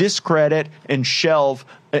to discredit and shelve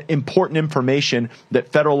important information that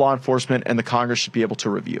federal law enforcement and the Congress should be able to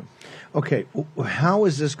review. Okay, how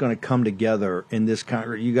is this going to come together in this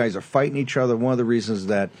Congress? You guys are fighting each other. One of the reasons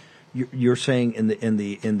that you're saying in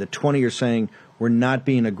the 20, you're saying we're not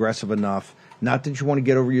being aggressive enough. Not that you want to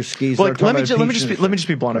get over your skis. Well, let me just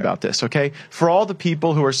be blunt about this, okay? For all the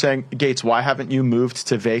people who are saying, Gates, why haven't you moved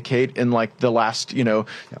to vacate in like the last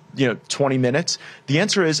 20 minutes? The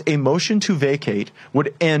answer is a motion to vacate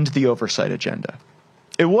would end the oversight agenda.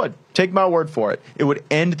 It would. Take my word for it. It would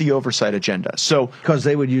end the oversight agenda. So, because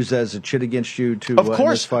they would use that as a chit against you to of course,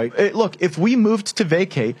 in this fight. Look, if we moved to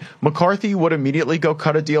vacate, McCarthy would immediately go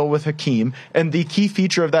cut a deal with Hakeem, and the key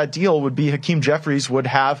feature of that deal would be Hakeem Jeffries would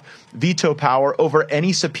have veto power over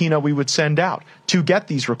any subpoena we would send out to get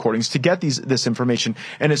these recordings, to get this information.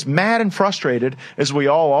 And as mad and frustrated as we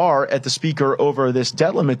all are at the speaker over this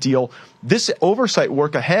debt limit deal, this oversight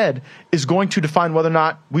work ahead is going to define whether or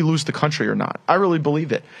not we lose the country or not. I really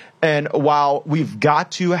believe it. And while we've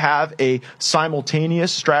got to have a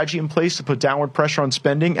simultaneous strategy in place to put downward pressure on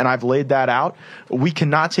spending, and I've laid that out, we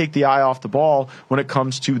cannot take the eye off the ball when it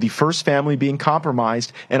comes to the first family being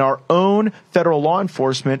compromised and our own federal law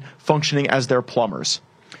enforcement functioning as their plumbers.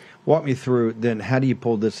 Walk me through, then, how do you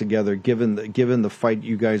pull this together, given the fight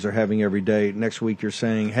you guys are having every day? Next week you're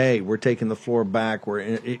saying, hey, we're taking the floor back.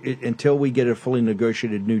 Until we get a fully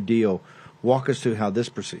negotiated new deal. Walk us through how this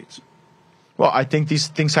proceeds. Well, I think these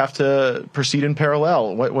things have to proceed in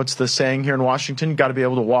parallel. What's the saying here in Washington? You've got to be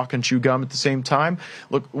able to walk and chew gum at the same time.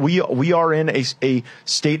 Look, we are in a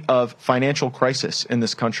state of financial crisis in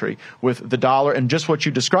this country with the dollar and just what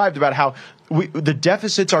you described about how the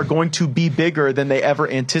deficits are going to be bigger than they ever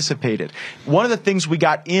anticipated. One of the things we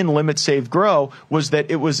got in Limit, Save, Grow was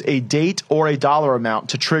that it was a date or a dollar amount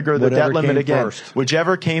to trigger the debt limit again,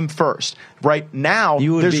 whichever came first. Right now,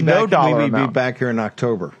 there's no dollar amount. We'd be back here in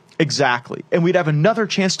October. Exactly. And we'd have another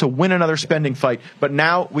chance to win another spending fight. But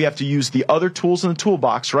now we have to use the other tools in the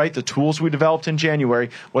toolbox, right? The tools we developed in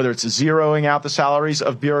January, whether it's zeroing out the salaries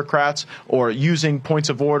of bureaucrats or using points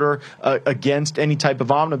of order against any type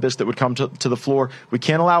of omnibus that would come to the floor. We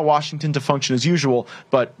can't allow Washington to function as usual.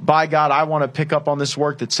 But by God, I want to pick up on this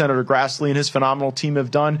work that Senator Grassley and his phenomenal team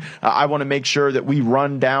have done. I want to make sure that we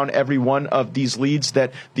run down every one of these leads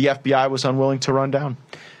that the FBI was unwilling to run down.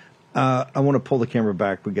 I want to pull the camera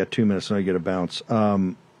back. We got 2 minutes, and I get a bounce.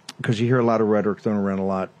 Because you hear a lot of rhetoric thrown around a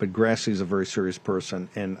lot, but Grassley's a very serious person,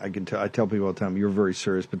 and I tell people all the time, you're very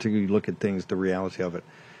serious, particularly you look at things, the reality of it.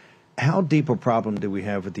 How deep a problem do we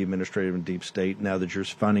have with the administrative and deep state now that you're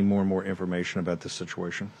finding more and more information about this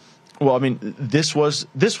situation? Well, I mean, this was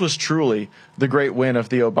truly the great win of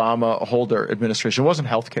the Obama-Holder administration. It wasn't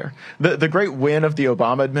healthcare. The great win of the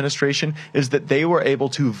Obama administration is that they were able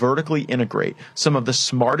to vertically integrate some of the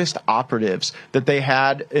smartest operatives that they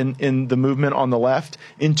had in the movement on the left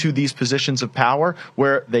into these positions of power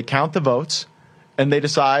where they count the votes and they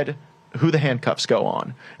decide who the handcuffs go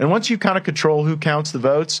on. And once you kind of control who counts the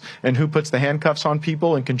votes and who puts the handcuffs on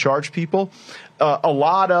people and can charge people, a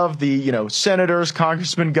lot of the senators,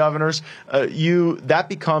 congressmen, governors, that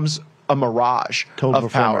becomes a mirage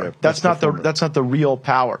of power. That's not the real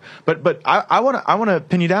power. But I want to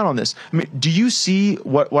pin you down on this. I mean, do you see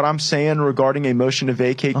what I'm saying regarding a motion to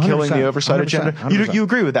vacate killing the oversight agenda? You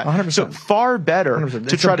agree with that? 100%. So far better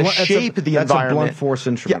to try to shape the environment. That's a blunt force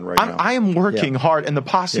instrument right now. I am working hard, and the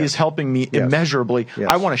posse is helping me immeasurably.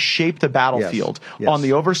 I want to shape the battlefield on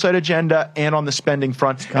the oversight agenda and on the spending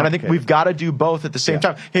front, and I think we've got to do both at the same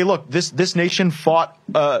time. Hey, look, this nation fought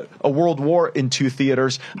a world war in 2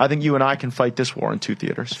 theaters. I think you and I can fight this war in 2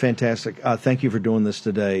 theaters. Fantastic. Thank you for doing this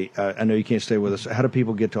today. I know you can't stay with us. How do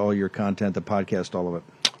people get to all your content, the podcast, all of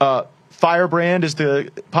it? Firebrand is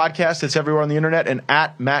the podcast. It's everywhere on the internet, and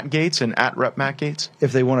at Matt Gaetz and at Rep Matt Gaetz.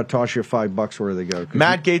 If they want to toss you $5, where do they go?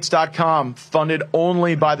 MattGaetz.com, funded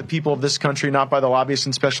only by the people of this country, not by the lobbyists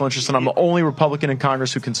and special interests, and I'm the only Republican in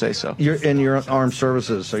Congress who can say so. You're in your armed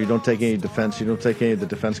services, so you don't take any defense. You don't take any of the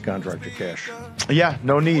defense contractor cash. Yeah,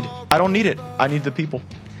 no need. I don't need it. I need the people.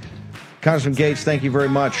 Congressman Gaetz, thank you very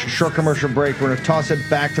much. Short commercial break. We're going to toss it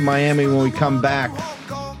back to Miami when we come back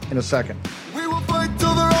in a second. We will fight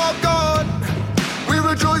till they're all gone. We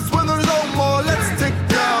rejoice when there's no more. Let's take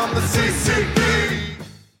down the CCP.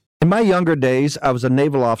 In my younger days, I was a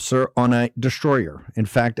naval officer on a destroyer. In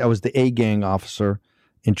fact, I was the A-gang officer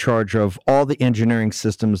in charge of all the engineering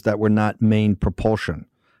systems that were not main propulsion.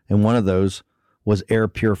 And one of those was air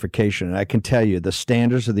purification. And I can tell you, the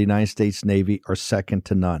standards of the United States Navy are second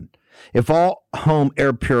to none. If all home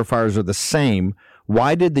air purifiers are the same,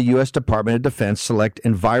 why did the U.S. Department of Defense select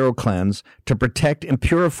EnviroCleanse to protect and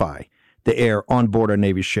purify the air on board our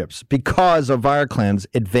Navy ships? Because EnviroCleanse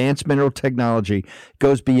advanced mineral technology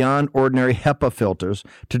goes beyond ordinary HEPA filters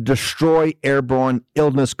to destroy airborne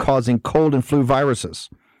illness-causing cold and flu viruses,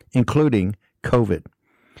 including COVID.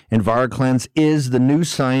 EnviroCleanse is the new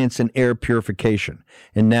science in air purification,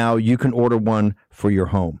 and now you can order one for your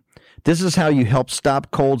home. This is how you help stop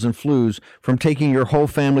colds and flus from taking your whole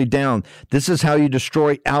family down. This is how you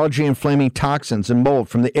destroy allergy-inflaming toxins and mold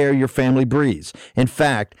from the air your family breathes. In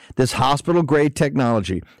fact, this hospital-grade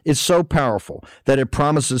technology is so powerful that it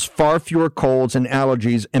promises far fewer colds and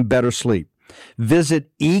allergies and better sleep. Visit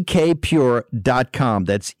ekpure.com.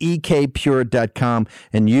 That's ekpure.com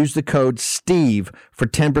and use the code STEVE for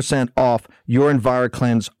 10% off your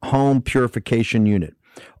EnviroCleanse home purification unit.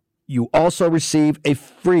 You also receive a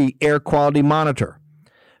free air quality monitor,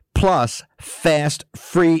 plus fast,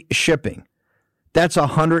 free shipping. That's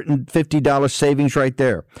 $150 savings right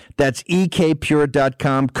there. That's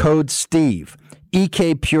ekpure.com, code STEVE.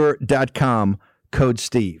 ekpure.com, code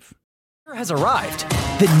STEVE. Has arrived.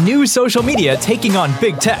 The new social media taking on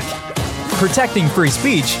big tech, protecting free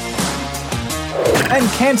speech, and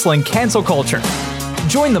canceling cancel culture.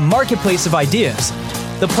 Join the marketplace of ideas.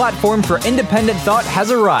 The platform for independent thought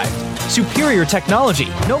has arrived. Superior technology.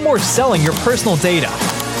 No more selling your personal data.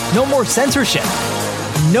 No more censorship.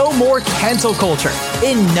 No more cancel culture.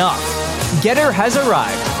 Enough. Getter has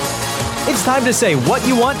arrived. It's time to say what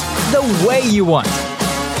you want, the way you want.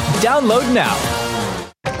 Download now.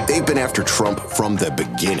 They've been after Trump from the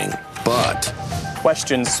beginning, but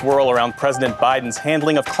questions swirl around President Biden's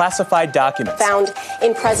handling of classified documents. Found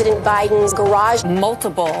in President Biden's garage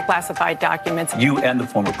multiple classified documents. You and the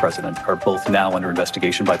former president are both now under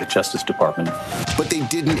investigation by the Justice Department. But they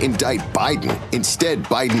didn't indict Biden. Instead,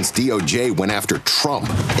 Biden's DOJ went after Trump.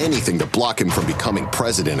 Anything to block him from becoming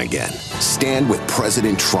president again. Stand with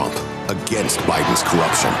President Trump against Biden's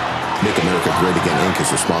corruption. Make America Great Again Inc.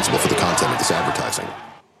 is responsible for the content of this advertising.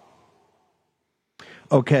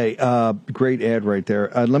 Okay, great ad right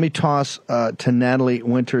there. Let me toss to Natalie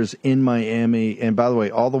Winters in Miami. And by the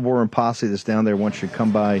way, all the War Room posse that's down there wants you to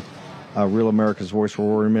come by Real America's Voice for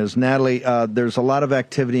War Room is. Natalie, there's a lot of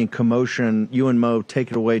activity and commotion. You and Mo,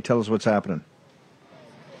 take it away. Tell us what's happening.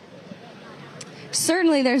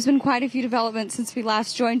 Certainly, there's been quite a few developments since we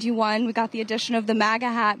last joined you. One, we got the addition of the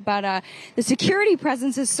MAGA hat, but the security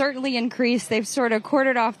presence has certainly increased. They've sort of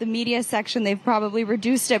quartered off the media section. They've probably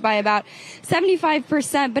reduced it by about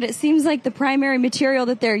 75%, but it seems like the primary material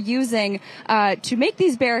that they're using to make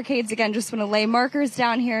these barricades, again, just want to lay markers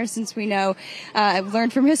down here since we know, I've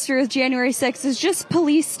learned from history with January 6th, is just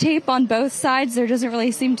police tape on both sides. There doesn't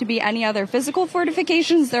really seem to be any other physical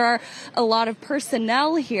fortifications. There are a lot of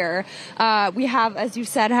personnel here. We have, as you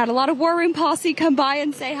said, had a lot of War Room posse come by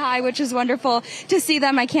and say hi, which is wonderful to see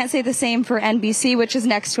them. I can't say the same for NBC, which is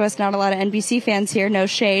next to us. Not a lot of NBC fans here, no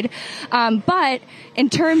shade. But in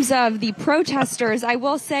terms of the protesters, I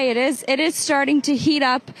will say it is starting to heat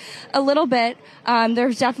up a little bit.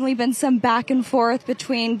 There's definitely been some back and forth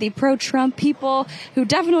between the pro-Trump people who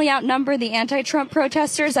definitely outnumber the anti-Trump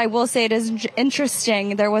protesters. I will say it is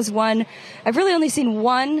interesting. There was one, I've really only seen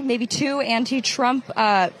one, maybe two anti-Trump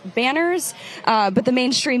banners, but the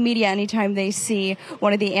mainstream media, anytime they see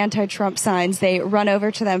one of the anti-Trump signs, they run over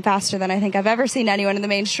to them faster than I think I've ever seen anyone in the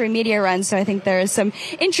mainstream media run. So I think there is some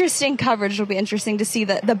interesting coverage. It'll be interesting to see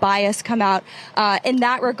the bias come out in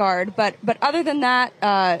that regard. But other than that,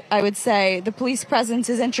 I would say the police presence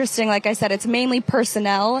is interesting. Like I said, it's mainly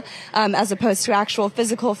personnel as opposed to actual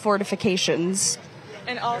physical fortifications.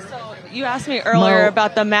 And also, you asked me earlier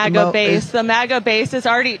about the MAGA base. The MAGA base is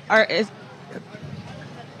already...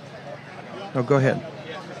 Oh, go ahead.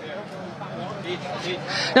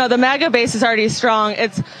 No, the MAGA base is already strong.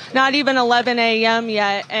 It's not even 11 a.m.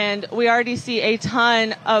 yet, and we already see a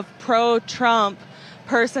ton of pro-Trump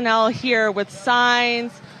personnel here with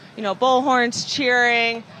signs, bullhorns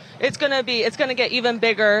cheering. It's gonna get even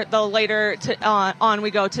bigger the later on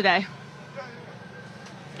we go today.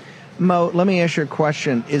 Mo, let me ask you a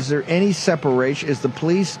question. Is there any separation? Is the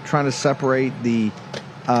police trying to separate the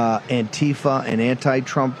Antifa and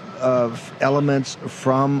anti-Trump elements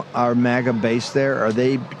from our MAGA base there? Are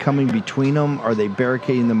they coming between them? Are they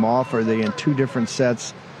barricading them off? Are they in two different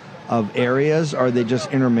sets of areas? Or are they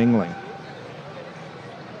just intermingling?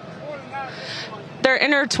 They're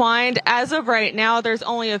intertwined. As of right now, there's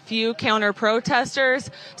only a few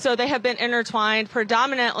counter-protesters, so they have been intertwined,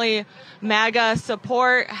 predominantly MAGA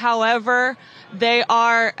support. However, they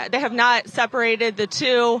have not separated the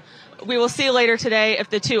two. We will see later today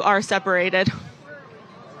if the two are separated.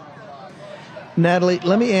 Natalie,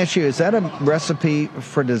 let me ask you, is that a recipe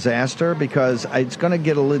for disaster? Because it's going to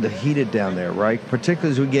get a little heated down there, right?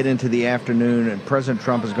 Particularly as we get into the afternoon and President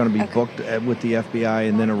Trump is going to be booked with the FBI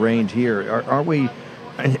and then arraigned here.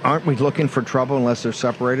 Aren't we looking for trouble unless they're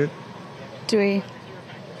separated? Do we?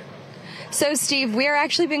 So, Steve, we are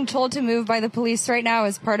actually being told to move by the police right now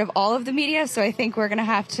as part of all of the media, so I think we're going to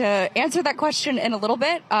have to answer that question in a little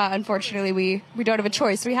bit. Unfortunately, we don't have a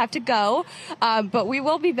choice. We have to go, but we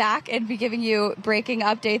will be back and be giving you breaking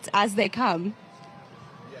updates as they come.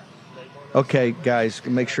 Okay, guys,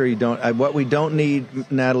 make sure you don't. What we don't need,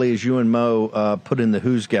 Natalie, is you and Mo put in the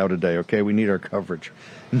Who's Gal today, okay? We need our coverage.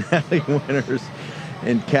 Natalie Winters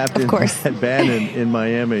and Captain Bannon in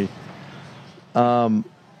Miami.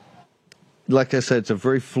 Like I said, it's a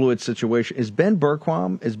very fluid situation. Is Ben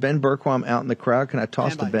Berquam out in the crowd? Can I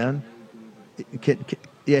toss to Ben?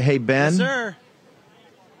 Hey, Ben. Yes, sir.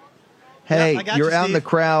 Hey, yeah, you're out in the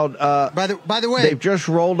crowd. By the way, they've just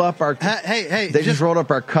rolled up our. They just rolled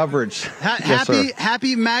up our coverage.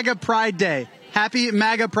 Happy MAGA Pride Day. Happy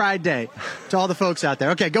MAGA Pride Day to all the folks out there.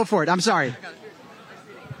 Okay, go for it. I'm sorry.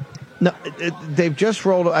 No, they've just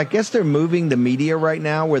rolled. I guess they're moving the media right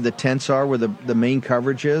now where the tents are, where the main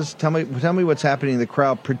coverage is. Tell me what's happening in the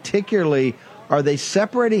crowd. Particularly, are they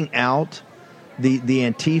separating out the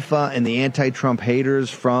Antifa and the anti-Trump haters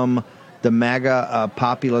from the MAGA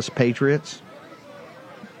populist patriots?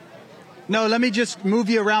 No, let me just move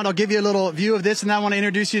you around. I'll give you a little view of this, and then I want to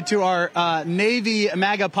introduce you to our Navy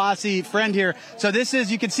MAGA posse friend here. So this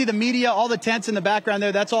is, you can see the media, all the tents in the background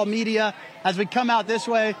there. That's all media. As we come out this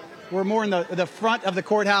way, we're more in the front of the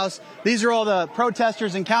courthouse. These are all the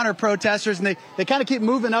protesters and counter-protesters, and they kind of keep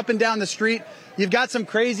moving up and down the street. You've got some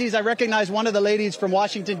crazies. I recognize one of the ladies from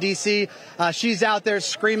Washington, D.C. She's out there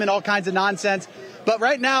screaming all kinds of nonsense. But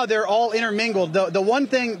right now, they're all intermingled. The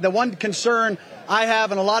one concern I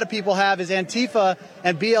have and a lot of people have is Antifa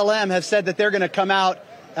and BLM have said that they're going to come out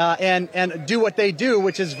and do what they do,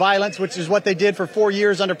 which is violence, which is what they did for 4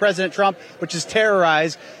 years under President Trump, which is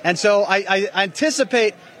terrorize. And so I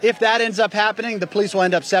anticipate if that ends up happening, the police will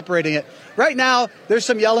end up separating it. Right now, there's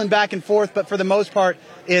some yelling back and forth, but for the most part,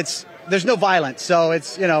 there's no violence. So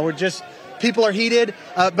it's, we're just, people are heated.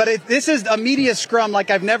 But this is a media scrum like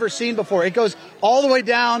I've never seen before. It goes all the way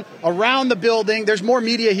down around the building. There's more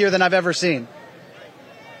media here than I've ever seen.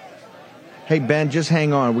 Hey, Ben, just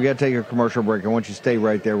hang on. We got to take a commercial break. I want you to stay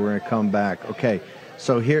right there. We're going to come back. Okay,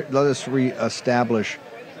 so here, let us reestablish.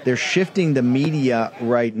 They're shifting the media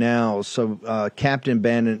right now. So Captain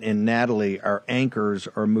Bannon and Natalie, our anchors,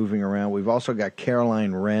 are moving around. We've also got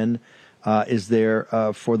Caroline Wren is there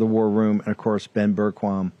for the War Room. And, of course, Ben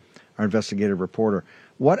Berquam, our investigative reporter.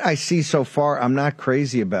 What I see so far, I'm not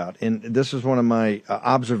crazy about. And this is one of my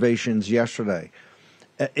observations yesterday.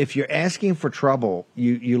 If you're asking for trouble,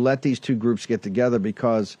 you let these two groups get together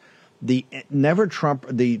because the anti-Trump,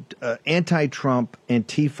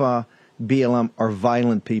 Antifa, BLM are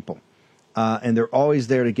violent people. And they're always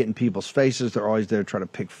there to get in people's faces. They're always there to try to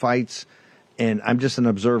pick fights. And I'm just an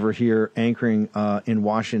observer here anchoring in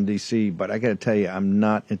Washington, D.C., but I got to tell you, I'm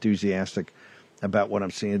not enthusiastic about what I'm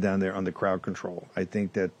seeing down there on the crowd control. I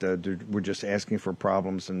think that we're just asking for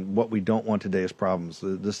problems, and what we don't want today is problems.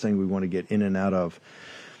 This thing we want to get in and out of.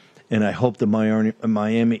 And I hope the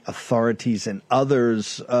Miami authorities and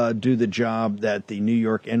others do the job that the New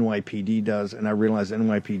York NYPD does. And I realize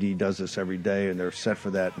NYPD does this every day, and they're set for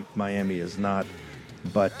that. Miami is not.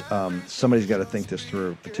 But somebody's got to think this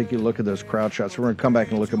through. Particularly look at those crowd shots. We're going to come back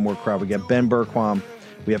and look at more crowd. We got Ben Berquam.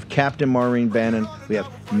 We have Captain Maureen Bannon. We have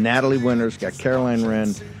Natalie Winters. Got Caroline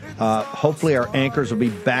Wren. Hopefully our anchors will be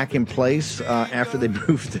back in place after they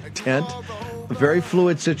move the tent. A very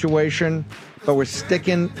fluid situation, but we're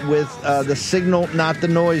sticking with the signal, not the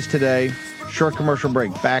noise today. Short commercial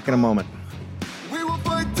break. Back in a moment. We will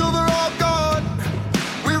fight till they're all gone.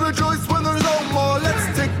 We rejoice when there's no more.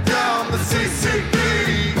 Let's take down the CCP.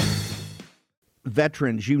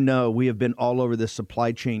 Veterans, we have been all over this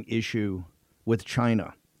supply chain issue with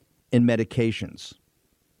China and medications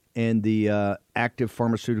and the active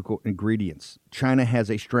pharmaceutical ingredients. China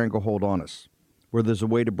has a stranglehold on us where there's a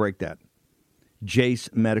way to break that.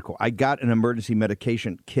 Jace Medical. I got an emergency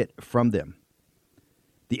medication kit from them.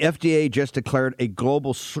 The FDA just declared a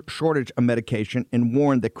global shortage of medication and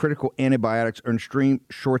warned that critical antibiotics are in extreme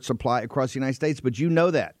short supply across the United States. But you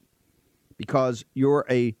know that because you're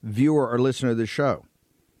a viewer or listener to the show.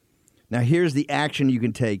 Now, here's the action you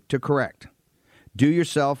can take to correct. Do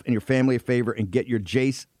yourself and your family a favor and get your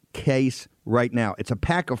Jace case right now. It's a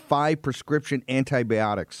pack of 5 prescription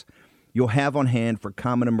antibiotics you'll have on hand for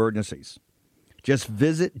common emergencies. Just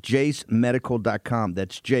visit jacemedical.com.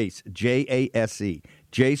 That's Jace, J-A-S-E,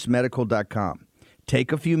 jacemedical.com.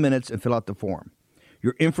 Take a few minutes and fill out the form.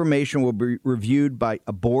 Your information will be reviewed by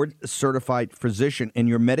a board-certified physician, and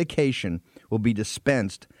your medication will be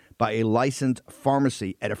dispensed by a licensed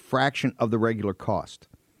pharmacy at a fraction of the regular cost.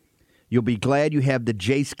 You'll be glad you have the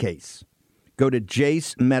Jace case. Go to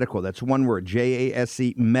Jase Medical, that's one word,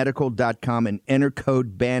 Jase medical.com, and enter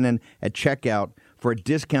code Bannon at checkout for a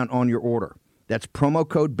discount on your order. That's promo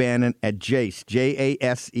code Bannon at Jase,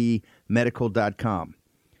 Jase medical.com.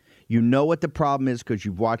 You know what the problem is because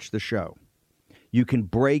you've watched the show. You can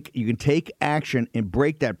take action and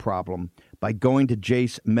break that problem by going to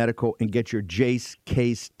Jase Medical and get your Jase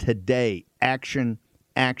case today. Action,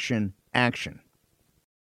 action, action.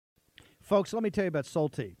 Folks, let me tell you about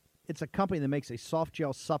Solti. It's a company that makes a soft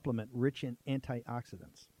gel supplement rich in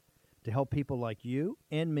antioxidants to help people like you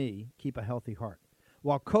and me keep a healthy heart.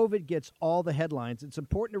 While COVID gets all the headlines, it's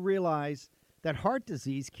important to realize that heart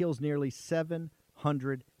disease kills nearly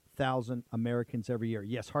 700,000 Americans every year.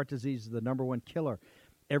 Yes, heart disease is the number one killer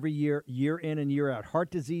every year, year in and year out. Heart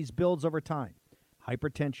disease builds over time.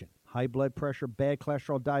 Hypertension, high blood pressure, bad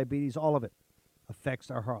cholesterol, diabetes, all of it affects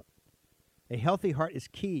our heart. A healthy heart is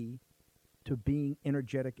key to being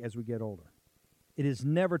energetic as we get older. It is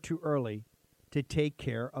never too early to take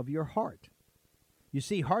care of your heart. You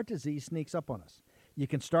see, heart disease sneaks up on us. You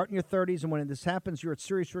can start in your 30s, and when this happens, you're at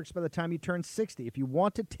serious risk by the time you turn 60. If you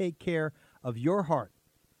want to take care of your heart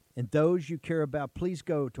and those you care about, please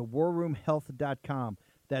go to warroomhealth.com.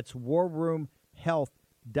 That's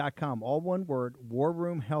warroomhealth.com. All one word,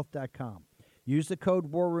 warroomhealth.com. Use the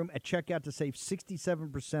code WARROOM at checkout to save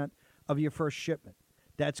 67% of your first shipment.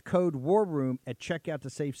 That's code WARROOM at checkout to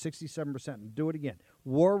save 67%. And do it again.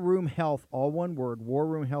 War Room Health, all one word,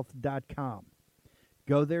 warroomhealth.com.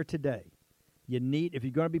 Go there today. If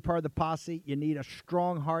you're going to be part of the posse, you need a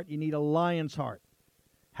strong heart. You need a lion's heart.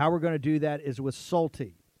 How we're going to do that is with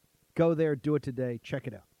Solti. Go there, do it today. Check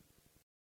it out.